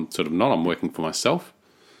 whereas I'm sort of not? I'm working for myself.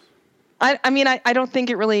 I mean, I don't think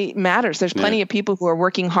it really matters. There's plenty of people who are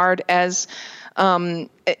working hard as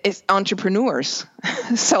entrepreneurs,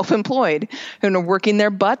 self-employed, who are working their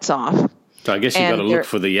butts off. So I guess you've got to look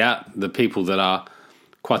for the people that are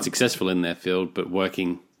quite successful in their field, but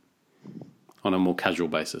working on a more casual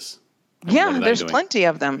basis. Yeah, there's plenty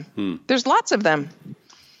of them. There's lots of them.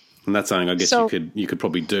 And that's something I guess you could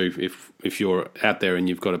probably do if you're out there and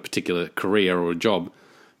you've got a particular career or a job.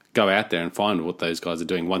 Go out there and find what those guys are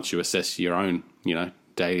doing once you assess your own,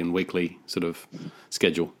 day and weekly sort of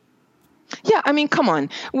schedule. Yeah, I mean, come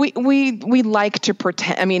on. We like to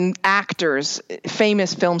pretend. I mean, actors,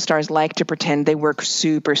 famous film stars like to pretend they work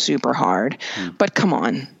super, super hard. But come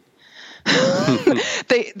on.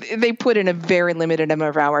 They put in a very limited number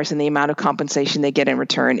of hours, and the amount of compensation they get in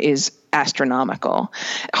return is astronomical.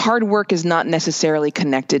 Hard work is not necessarily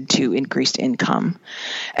connected to increased income.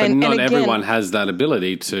 But not everyone has that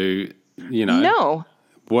ability to,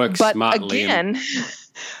 work smartly.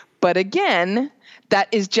 But again, that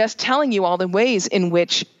is just telling you all the ways in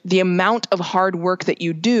which the amount of hard work that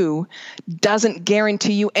you do doesn't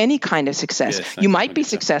guarantee you any kind of success. Yes, you might be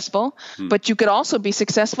successful, but you could also be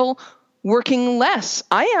successful working less.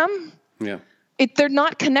 I am. Yeah. They're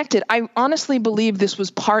not connected. I honestly believe this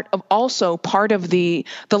was part of the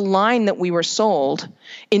line that we were sold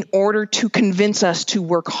in order to convince us to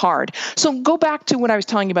work hard. So go back to what I was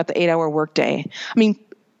telling you about the 8-hour workday. I mean,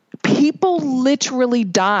 people literally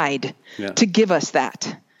died to give us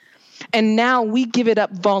that. And now we give it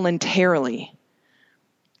up voluntarily.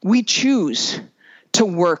 We choose to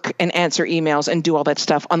work and answer emails and do all that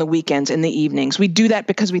stuff on the weekends and the evenings. We do that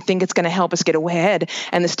because we think it's going to help us get ahead,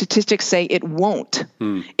 and the statistics say it won't.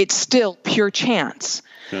 It's still pure chance.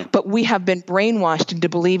 Yeah. But we have been brainwashed into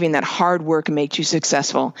believing that hard work makes you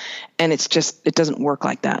successful, and it doesn't work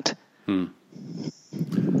like that.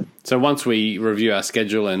 So once we review our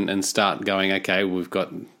schedule and start going, okay, we've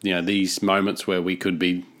got these moments where we could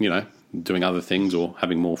be doing other things or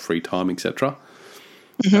having more free time, etc.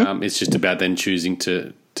 It's just about then choosing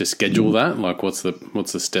to schedule that. Like, what's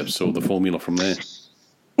the steps or the formula from there?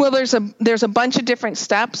 Well, there's a bunch of different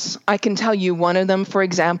steps. I can tell you one of them, for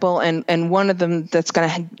example, and one of them that's going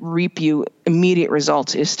to reap you immediate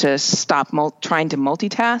results is to stop trying to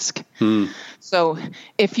multitask. So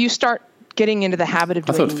if you start getting into the habit of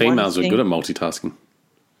doing I thought females were good at multitasking.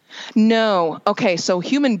 No. Okay, so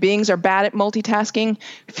human beings are bad at multitasking.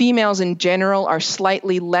 Females in general are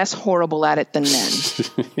slightly less horrible at it than men.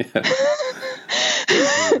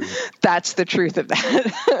 That's the truth of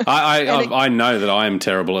that. I know that I am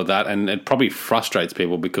terrible at that, and it probably frustrates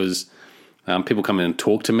people because people come in and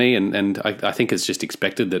talk to me, and I think it's just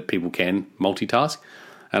expected that people can multitask.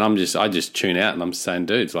 And I just tune out, and I'm saying,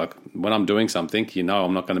 dude, it's like when I'm doing something,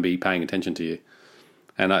 I'm not going to be paying attention to you.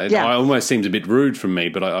 And it almost seems a bit rude from me,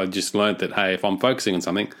 but I just learned that, hey, if I'm focusing on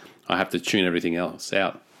something, I have to tune everything else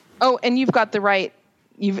out. Oh, and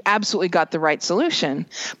you've absolutely got the right solution.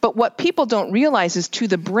 But what people don't realize is, to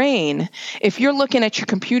the brain, if you're looking at your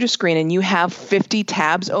computer screen and you have 50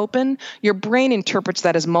 tabs open, your brain interprets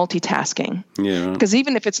that as multitasking. Yeah. Because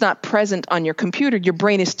even if it's not present on your computer, your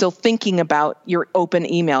brain is still thinking about your open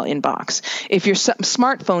email inbox. If your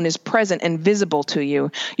smartphone is present and visible to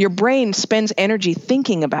you, your brain spends energy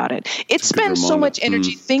thinking about it. It spends so much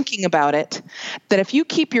energy thinking about it that if you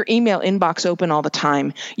keep your email inbox open all the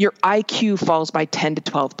time, your IQ falls by 10 to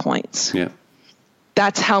 12 points. Yeah.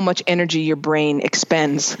 That's how much energy your brain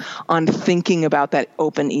expends on thinking about that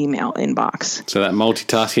open email inbox. So that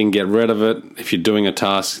multitasking, get rid of it. If you're doing a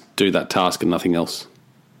task, do that task and nothing else.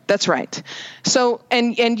 That's right. So,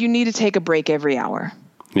 and you need to take a break every hour.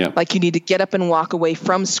 Yeah. Like you need to get up and walk away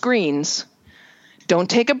from screens. Don't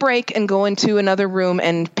take a break and go into another room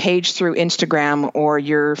and page through Instagram or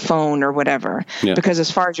your phone or whatever. Yeah. Because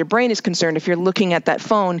as far as your brain is concerned, if you're looking at that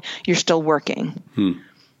phone, you're still working.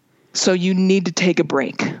 So you need to take a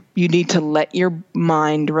break. You need to let your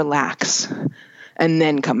mind relax and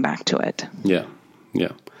then come back to it. Yeah.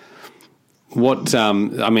 Yeah. What, I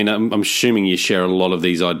mean, I'm assuming you share a lot of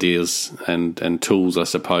these ideas and tools, I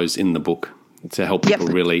suppose, in the book to help people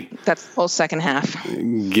really. That's the whole second half.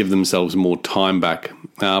 Give themselves more time back.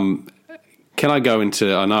 Can I go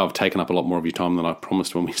into, I know I've taken up a lot more of your time than I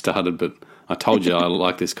promised when we started, but I told you I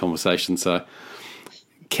like this conversation. So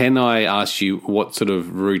can I ask you what sort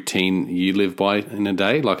of routine you live by in a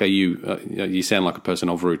day? Like, are you sound like a person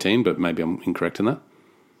of routine, but maybe I'm incorrect in that.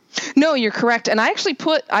 No, you're correct. And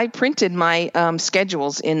I printed my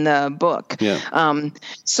schedules in the book. Yeah.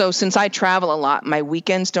 So since I travel a lot, my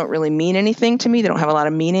weekends don't really mean anything to me. They don't have a lot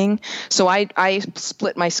of meaning. So I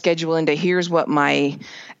split my schedule into here's what my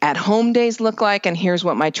at-home days look like and here's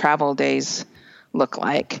what my travel days look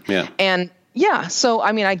like. Yeah. And yeah, so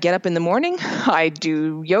I mean, I get up in the morning, I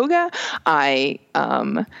do yoga, I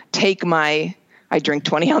drink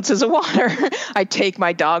 20 ounces of water. I take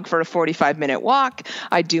my dog for a 45-minute walk.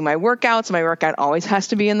 I do my workouts. My workout always has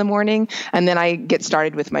to be in the morning. And then I get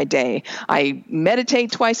started with my day. I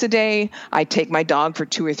meditate twice a day. I take my dog for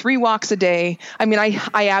 2 or 3 walks a day. I mean,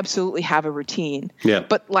 I absolutely have a routine. Yeah.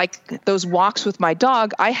 But like those walks with my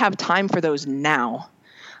dog, I have time for those now.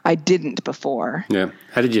 I didn't before. Yeah.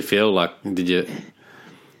 How did you feel? Like, did you...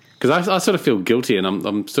 Because I sort of feel guilty, and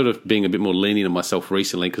I'm sort of being a bit more lenient on myself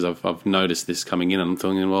recently because I've noticed this coming in, and I'm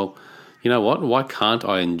thinking, well, you know what? Why can't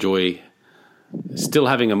I enjoy still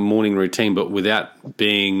having a morning routine, but without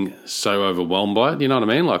being so overwhelmed by it? You know what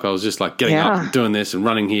I mean? Like I was just like getting up and doing this and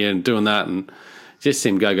running here and doing that, and just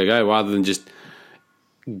seemed go, rather than just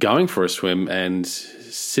going for a swim and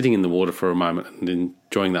sitting in the water for a moment and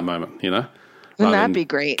enjoying that moment, you know? Wouldn't that be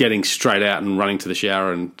great? Getting straight out and running to the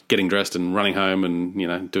shower and getting dressed and running home and, you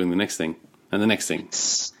know, doing the next thing and the next thing.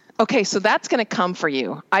 Okay, so that's going to come for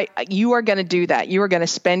you. You are going to do that. You are going to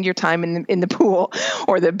spend your time in the pool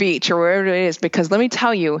or the beach or wherever it is, because let me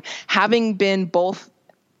tell you, having been both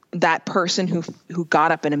that person who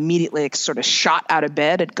got up and immediately sort of shot out of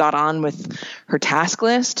bed and got on with her task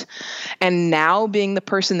list, and now being the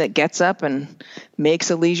person that gets up and makes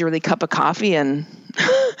a leisurely cup of coffee and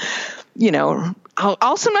you know,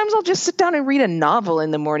 sometimes I'll just sit down and read a novel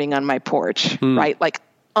in the morning on my porch, right? Like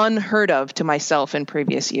unheard of to myself in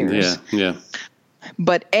previous years. Yeah.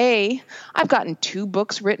 But I've gotten 2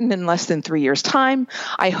 books written in less than 3 years' time.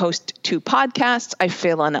 I host 2 podcasts. I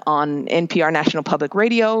fill on NPR National Public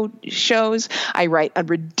Radio shows. I write a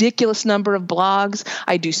ridiculous number of blogs.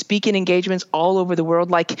 I do speaking engagements all over the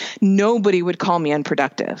world. Like nobody would call me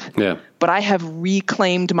unproductive. Yeah. But I have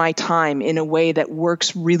reclaimed my time in a way that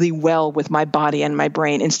works really well with my body and my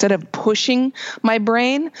brain. Instead of pushing my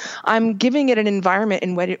brain, I'm giving it an environment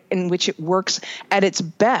in which it works at its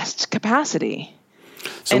best capacity.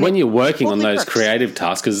 So when you're working on those creative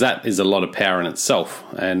tasks, because that is a lot of power in itself,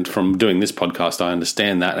 and from doing this podcast, I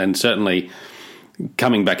understand that, and certainly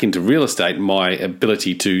coming back into real estate, my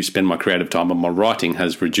ability to spend my creative time on my writing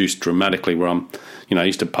has reduced dramatically, where I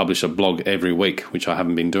used to publish a blog every week, which I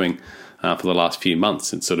haven't been doing for the last few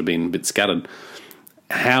months. It's sort of been a bit scattered.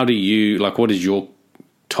 How do you, like, what does your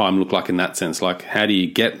time look like in that sense? Like, how do you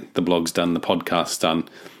get the blogs done, the podcasts done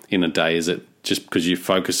in a day? Is it just because you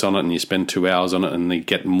focus on it and you spend 2 hours on it and you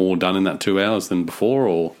get more done in that 2 hours than before,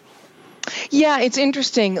 or? Yeah, it's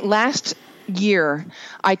interesting. Last year,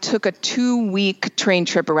 I took a 2-week train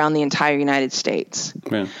trip around the entire United States.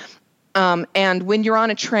 Yeah. And when you're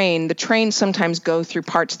on a train, the trains sometimes go through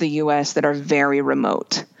parts of the U.S. that are very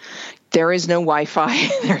remote. There is no Wi-Fi.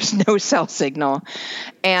 There's no cell signal.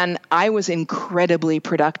 And I was incredibly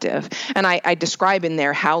productive. And I describe in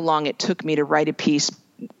there how long it took me to write a piece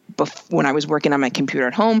when I was working on my computer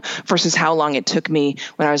at home versus how long it took me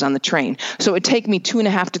when I was on the train. So it would take me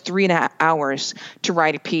 2.5 to 3.5 hours to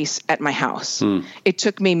write a piece at my house. It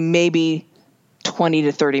took me maybe 20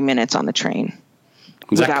 to 30 minutes on the train.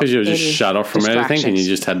 Is that because you were just shut off from everything and you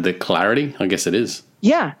just had the clarity? I guess it is.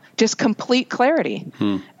 Yeah, just complete clarity.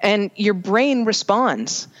 And your brain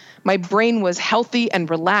responds. My brain was healthy and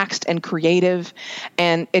relaxed and creative,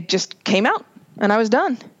 and it just came out, and I was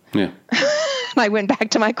done. Yeah. I went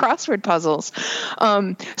back to my crossword puzzles.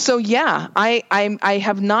 So yeah, I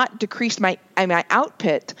have not decreased my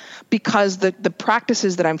output because the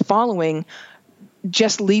practices that I'm following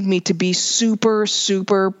just lead me to be super,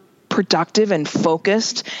 super productive and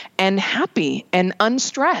focused and happy and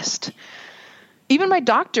unstressed. Even my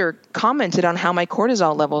doctor commented on how my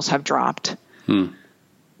cortisol levels have dropped.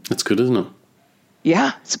 That's good, isn't it?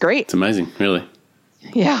 Yeah, it's great. It's amazing, really.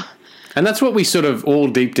 Yeah. And that's what we sort of all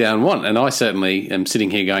deep down want. And I certainly am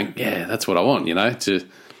sitting here going, yeah, that's what I want,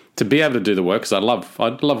 to be able to do the work, because I love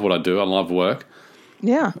what I do. I love work.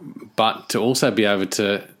 Yeah. But to also be able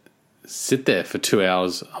to sit there for 2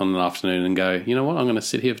 hours on an afternoon and go, you know what, I'm going to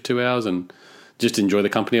sit here for 2 hours and just enjoy the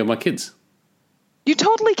company of my kids. You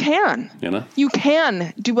totally can. You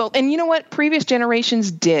can do well. And you know what? Previous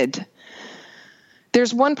generations did.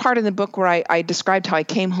 There's one part in the book where I described how I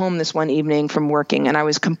came home this one evening from working and I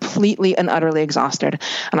was completely and utterly exhausted.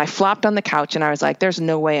 And I flopped on the couch and I was like, there's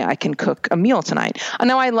no way I can cook a meal tonight. I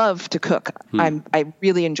know I love to cook. I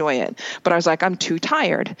really enjoy it. But I was like, I'm too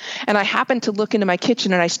tired. And I happened to look into my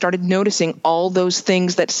kitchen and I started noticing all those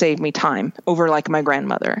things that saved me time over like my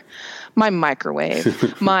grandmother. My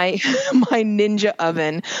microwave, my Ninja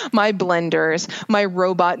oven, my blenders, my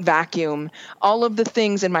robot vacuum, all of the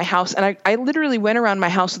things in my house. And I literally went around my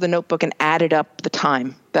house with a notebook and added up the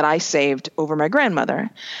time that I saved over my grandmother.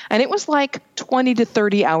 And it was like 20 to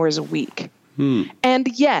 30 hours a week. And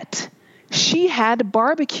yet she had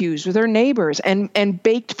barbecues with her neighbors and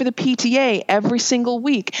baked for the PTA every single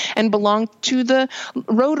week and belonged to the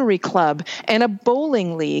Rotary Club and a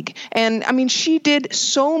bowling league. And I mean, she did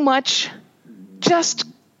so much just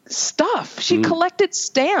stuff. She collected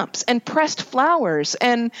stamps and pressed flowers.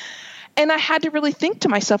 And I had to really think to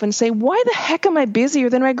myself and say, why the heck am I busier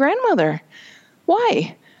than my grandmother?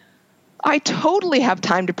 Why? I totally have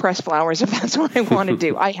time to press flowers if that's what I want to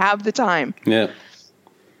do. I have the time. Yeah.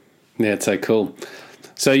 Yeah, it's so cool.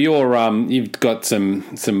 So you've got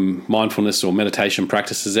some mindfulness or meditation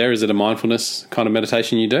practices there. Is it a mindfulness kind of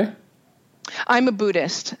meditation you do? I'm a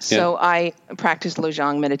Buddhist, so I practice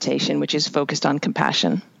Lojong meditation, which is focused on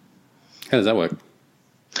compassion. How does that work?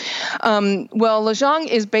 Well, Lojong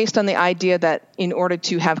is based on the idea that in order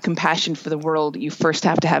to have compassion for the world, you first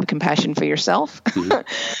have to have compassion for yourself.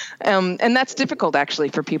 And that's difficult, actually,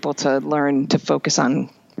 for people to learn to focus on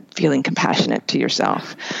feeling compassionate to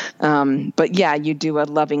yourself. But yeah, you do a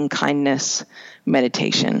loving kindness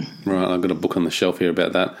meditation. Right. I've got a book on the shelf here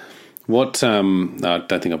about that. What, I don't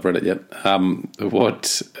think I've read it yet. How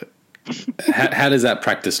does that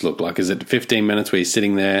practice look like? Is it 15 minutes where you're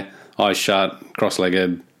sitting there, eyes shut,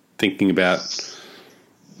 cross-legged, thinking about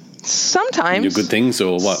sometimes your good things,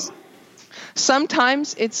 or what?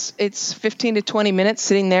 Sometimes it's 15 to 20 minutes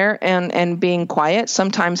sitting there and being quiet.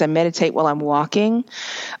 Sometimes I meditate while I'm walking.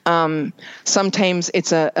 Sometimes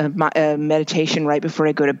it's a meditation right before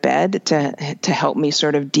I go to bed to help me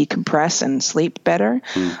sort of decompress and sleep better.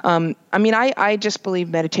 I mean, I just believe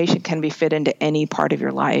meditation can be fit into any part of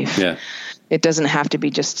your life. Yeah. It doesn't have to be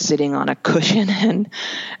just sitting on a cushion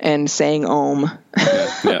and saying Om.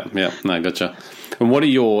 Yeah. No, gotcha. And what are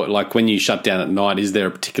your, like, when you shut down at night, is there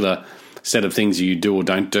a particular set of things you do or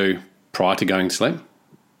don't do prior to going to sleep?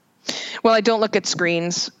 Well, I don't look at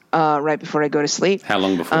screens right before I go to sleep. How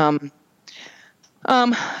long before?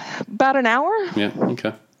 About an hour. Yeah,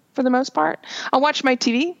 okay. For the most part. I'll watch my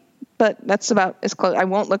TV, but that's about as close. I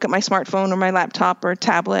won't look at my smartphone or my laptop or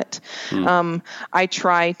tablet. I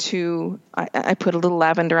try to, I put a little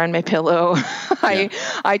lavender on my pillow. I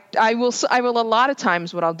will a lot of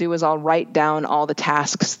times what I'll do is I'll write down all the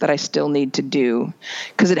tasks that I still need to do,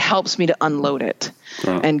 because it helps me to unload it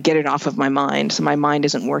and get it off of my mind. So my mind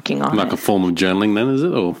isn't working on it. Like a form of journaling then, is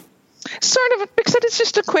it? Or sort of, except it's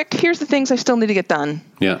just a quick, here's the things I still need to get done.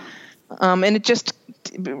 Yeah. And it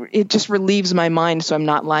just relieves my mind, so I'm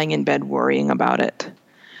not lying in bed worrying about it.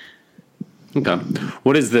 Okay.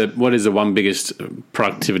 What is the one biggest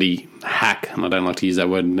productivity hack? And I don't like to use that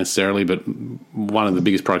word necessarily, but one of the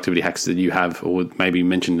biggest productivity hacks that you have, or maybe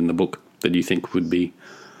mentioned in the book, that you think would be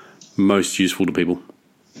most useful to people?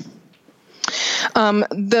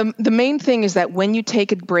 The main thing is that when you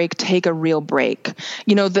take a break, take a real break.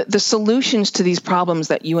 You know, the solutions to these problems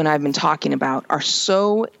that you and I have been talking about are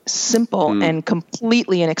so simple and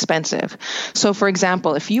completely inexpensive. So, for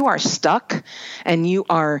example, if you are stuck and you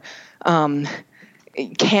are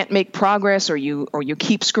can't make progress, or you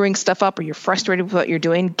keep screwing stuff up, or you're frustrated with what you're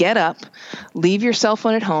doing, get up, leave your cell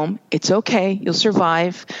phone at home. It's okay. You'll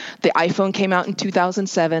survive. The iPhone came out in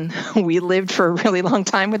 2007. We lived for a really long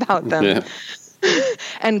time without them. Yeah.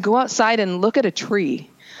 And go outside and look at a tree,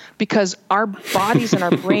 because our bodies and our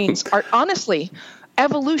brains are honestly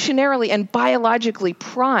evolutionarily and biologically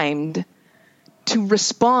primed to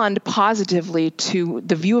respond positively to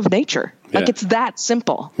the view of nature. Like, it's that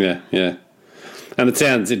simple. Yeah. And it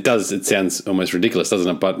sounds almost ridiculous,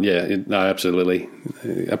 doesn't it? But yeah, I absolutely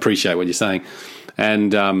appreciate what you're saying.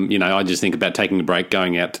 And, I just think about taking a break,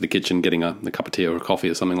 going out to the kitchen, getting a cup of tea or a coffee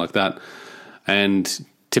or something like that. And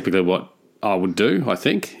typically what I would do, I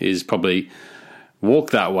think, is probably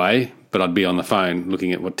walk that way, but I'd be on the phone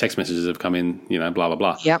looking at what text messages have come in, blah, blah,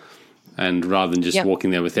 blah. Yep. And rather than just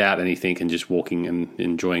walking there without anything and just walking and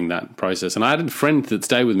enjoying that process. And I had a friend that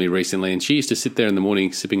stayed with me recently, and she used to sit there in the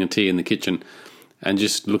morning sipping a tea in the kitchen and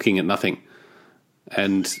just looking at nothing.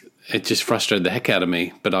 And it just frustrated the heck out of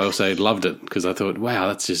me, but I also loved it because I thought, wow,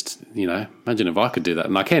 that's just, imagine if I could do that.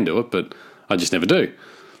 And I can do it, but I just never do.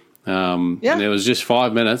 And it was just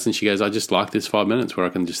 5 minutes, and she goes, I just like this 5 minutes where I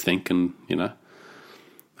can just think and,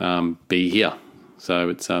 be here. So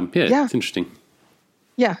it's, it's interesting.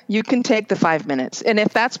 Yeah, you can take the 5 minutes. And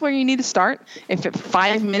if that's where you need to start, if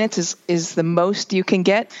 5 minutes is the most you can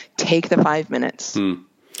get, take the 5 minutes.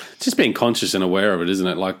 Just being conscious and aware of it, isn't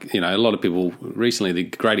it? Like, a lot of people recently, the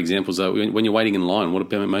great examples are when you're waiting in line,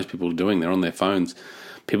 what are most people doing? They're on their phones.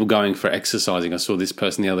 People going for exercising. I saw this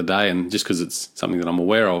person the other day, and just because it's something that I'm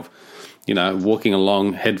aware of, walking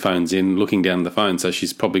along, headphones in, looking down the phone. So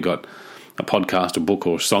she's probably got a podcast, a book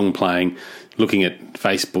or song playing, looking at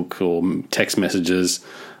Facebook or text messages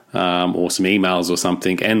or some emails or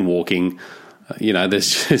something, and walking.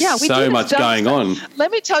 There's just so much going on. Let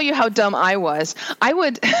me tell you how dumb I was. I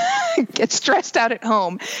would get stressed out at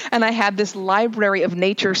home, and I had this library of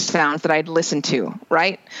nature sounds that I'd listen to,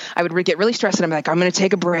 right? I would get really stressed, and I'm like, I'm going to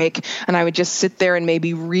take a break, and I would just sit there and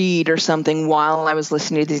maybe read or something while I was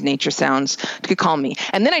listening to these nature sounds to calm me.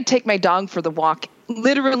 And then I'd take my dog for the walk,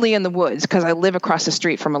 literally in the woods, because I live across the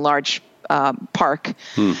street from a large park,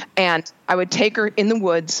 and I would take her in the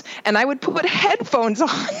woods, and I would put headphones on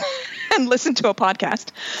and listen to a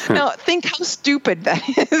podcast. Now, think how stupid that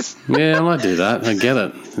is. Yeah, I might do that. I get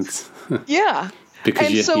it. It's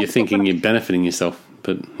because you're thinking you're benefiting yourself,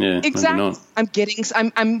 but exactly. Maybe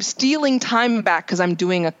not. I'm stealing time back because I'm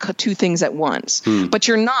doing two things at once. But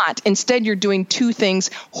you're not. Instead, you're doing two things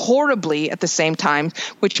horribly at the same time,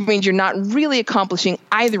 which means you're not really accomplishing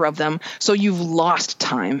either of them. So you've lost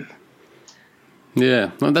time.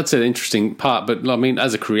 Yeah, well, that's an interesting part. But I mean,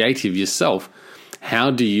 as a creative yourself,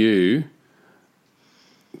 how do you,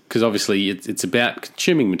 because obviously it's about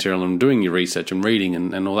consuming material and doing your research and reading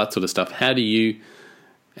and all that sort of stuff. How do you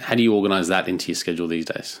organize that into your schedule these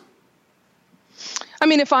days? I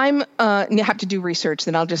mean, if I'm have to do research,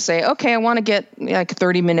 then I'll just say, okay, I want to get like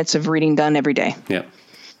 30 minutes of reading done every day. Yeah.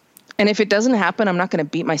 And if it doesn't happen, I'm not going to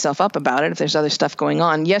beat myself up about it if there's other stuff going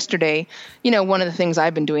on. Yesterday, one of the things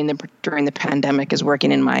I've been doing during the pandemic is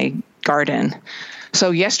working in my garden. So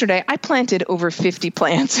yesterday, I planted over 50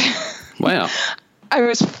 plants. Wow. I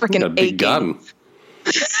was freaking aching. Big garden.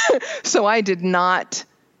 So I did not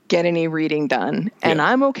get any reading done, and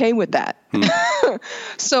I'm okay with that.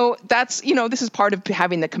 So that's, this is part of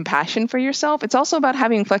having the compassion for yourself. It's also about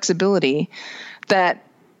having flexibility that,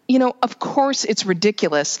 of course it's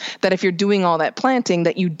ridiculous that if you're doing all that planting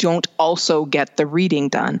that you don't also get the reading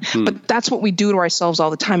done. But that's what we do to ourselves all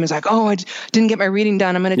the time. It's like, oh, I didn't get my reading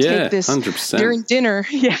done. I'm going to take this 100%. During dinner.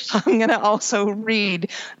 Yeah, I'm going to also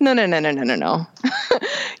read. No.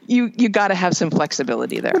 You got to have some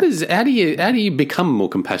flexibility there. How do you become more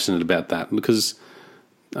compassionate about that? Because,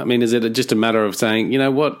 I mean, is it just a matter of saying, you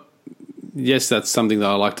know what, yes, that's something that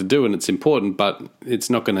I like to do and it's important, but it's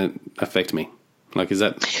not going to affect me? Like, is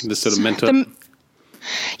that the sort of mental?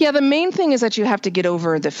 The main thing is that you have to get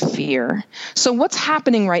over the fear. So what's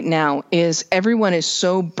happening right now is everyone is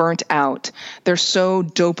so burnt out. They're so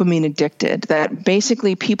dopamine addicted that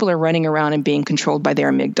basically people are running around and being controlled by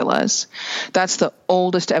their amygdalas. That's the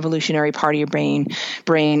oldest evolutionary part of your brain.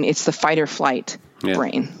 It's the fight or flight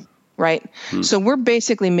brain, right? So we're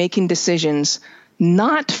basically making decisions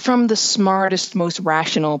not from the smartest, most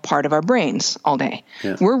rational part of our brains all day.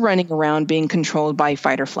 Yeah. We're running around being controlled by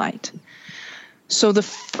fight or flight. So the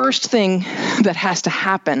first thing that has to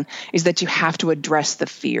happen is that you have to address the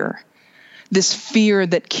fear. This fear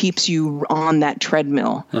that keeps you on that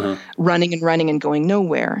treadmill, running and going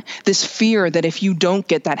nowhere. This fear that if you don't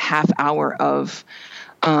get that half hour of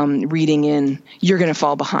reading in, you're going to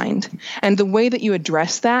fall behind. And the way that you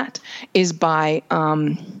address that is by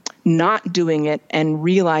not doing it and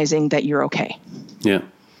realizing that you're okay. Yeah.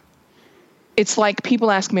 It's like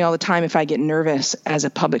people ask me all the time if I get nervous as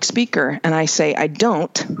a public speaker, and I say I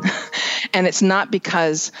don't. And it's not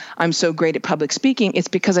because I'm so great at public speaking. It's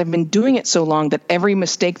because I've been doing it so long that every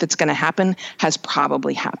mistake that's going to happen has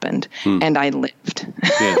probably happened, and I lived.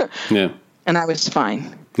 Yeah. And I was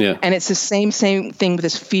fine. Yeah. And it's the same thing with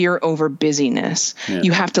this fear over busyness. Yeah.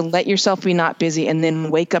 You have to let yourself be not busy and then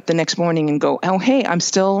wake up the next morning and go, oh, hey, I'm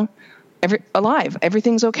still alive.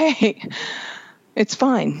 Everything's okay. It's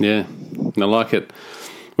fine. Yeah, I like it.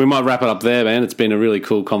 We might wrap it up there, man. It's been a really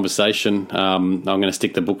cool conversation. I'm going to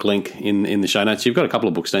stick the book link in the show notes. You've got a couple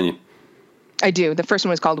of books, don't you? I do. The first one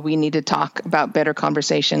was called We Need to Talk About Better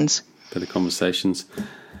Conversations. Better Conversations.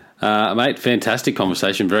 Mate, fantastic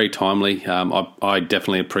conversation, very timely. I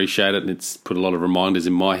definitely appreciate it. It's put a lot of reminders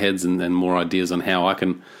in my heads and more ideas on how I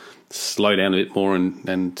can slow down a bit more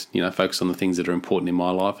and focus on the things that are important in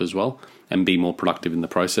my life as well and be more productive in the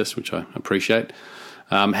process, which I appreciate.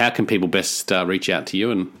 How can people best reach out to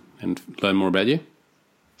you and learn more about you?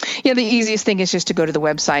 Yeah, the easiest thing is just to go to the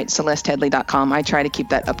website, CelesteHeadlee.com. I try to keep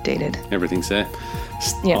that updated. Everything's there.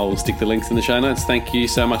 Yeah. I'll stick the links in the show notes. Thank you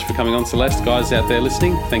so much for coming on, Celeste. Guys out there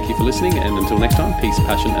listening, thank you for listening. And until next time, peace,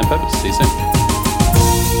 passion, and purpose. See you soon.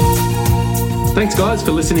 Thanks, guys,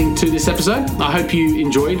 for listening to this episode. I hope you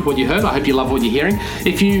enjoyed what you heard. I hope you love what you're hearing.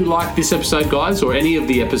 If you like this episode, guys, or any of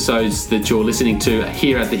the episodes that you're listening to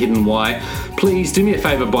here at The Hidden Why, please do me a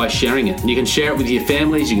favor by sharing it. You can share it with your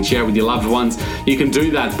families. You can share it with your loved ones. You can do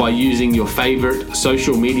that by using your favorite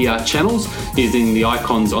social media channels, using the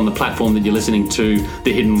icons on the platform that you're listening to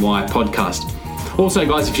The Hidden Why podcast. Also,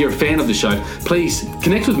 guys, if you're a fan of the show, please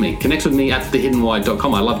connect with me. Connect with me at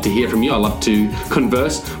thehiddenwhy.com. I love to hear from you. I love to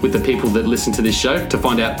converse with the people that listen to this show to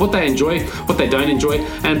find out what they enjoy, what they don't enjoy,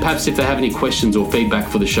 and perhaps if they have any questions or feedback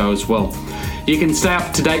for the show as well. You can stay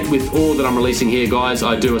up to date with all that I'm releasing here, guys.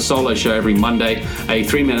 I do a solo show every Monday, a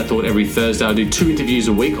 3-minute thought every Thursday. I do 2 interviews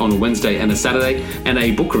a week on a Wednesday and a Saturday, and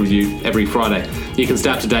a book review every Friday. You can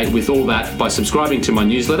stay up to date with all that by subscribing to my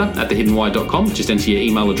newsletter at thehiddenwhy.com. Just enter your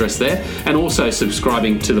email address there, and also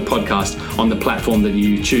subscribing to the podcast on the platform that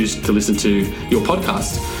you choose to listen to your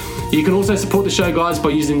podcasts. You can also support the show, guys,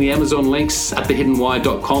 by using the Amazon links at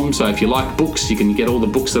thehiddenwhy.com. So if you like books, you can get all the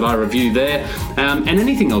books that I review there, and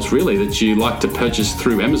anything else really that you like to purchase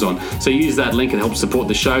through Amazon. So use that link, it helps support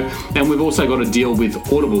the show. And we've also got a deal with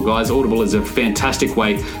Audible, guys. Audible is a fantastic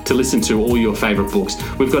way to listen to all your favorite books.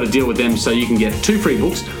 We've got a deal with them so you can get 2 free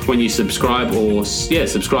books when you subscribe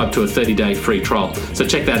subscribe to a 30-day free trial. So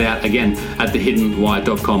check that out again at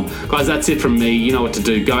thehiddenwhy.com. Guys, that's it from me. You know what to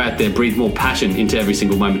do. Go out there, breathe more passion into every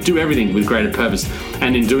single moment. Do everything with greater purpose,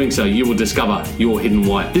 and in doing so you will discover your hidden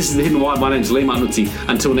why. This is The Hidden Why. My name's Lee Martinuzzi.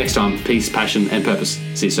 Until next time, peace, passion, and purpose.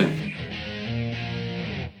 See you soon.